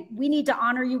said, hey, we need to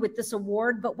honor you with this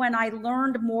award. But when I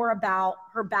learned more about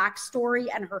her backstory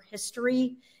and her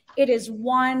history, it is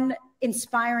one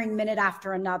inspiring minute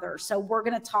after another. So we're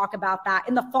going to talk about that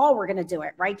in the fall. We're going to do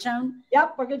it, right, Joan?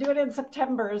 Yep, we're going to do it in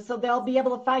September. So they'll be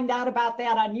able to find out about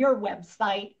that on your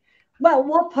website. Well,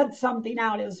 we'll put something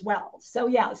out as well. So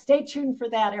yeah, stay tuned for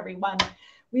that, everyone.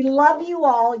 We love you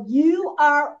all. You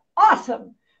are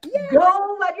awesome. Yeah.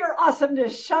 Go let your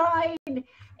awesomeness shine.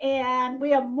 And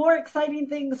we have more exciting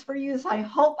things for you. So I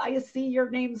hope I see your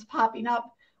names popping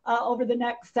up over the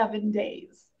next 7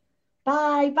 days.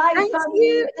 Bye. Bye, Thank Sunny.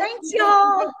 you. Thanks,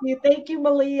 y'all. Thank you,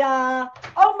 Malia.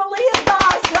 Oh, Malia's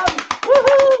awesome.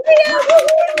 Woohoo!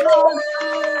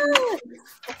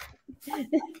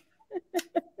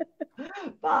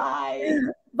 Bye.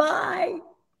 Bye. Bye.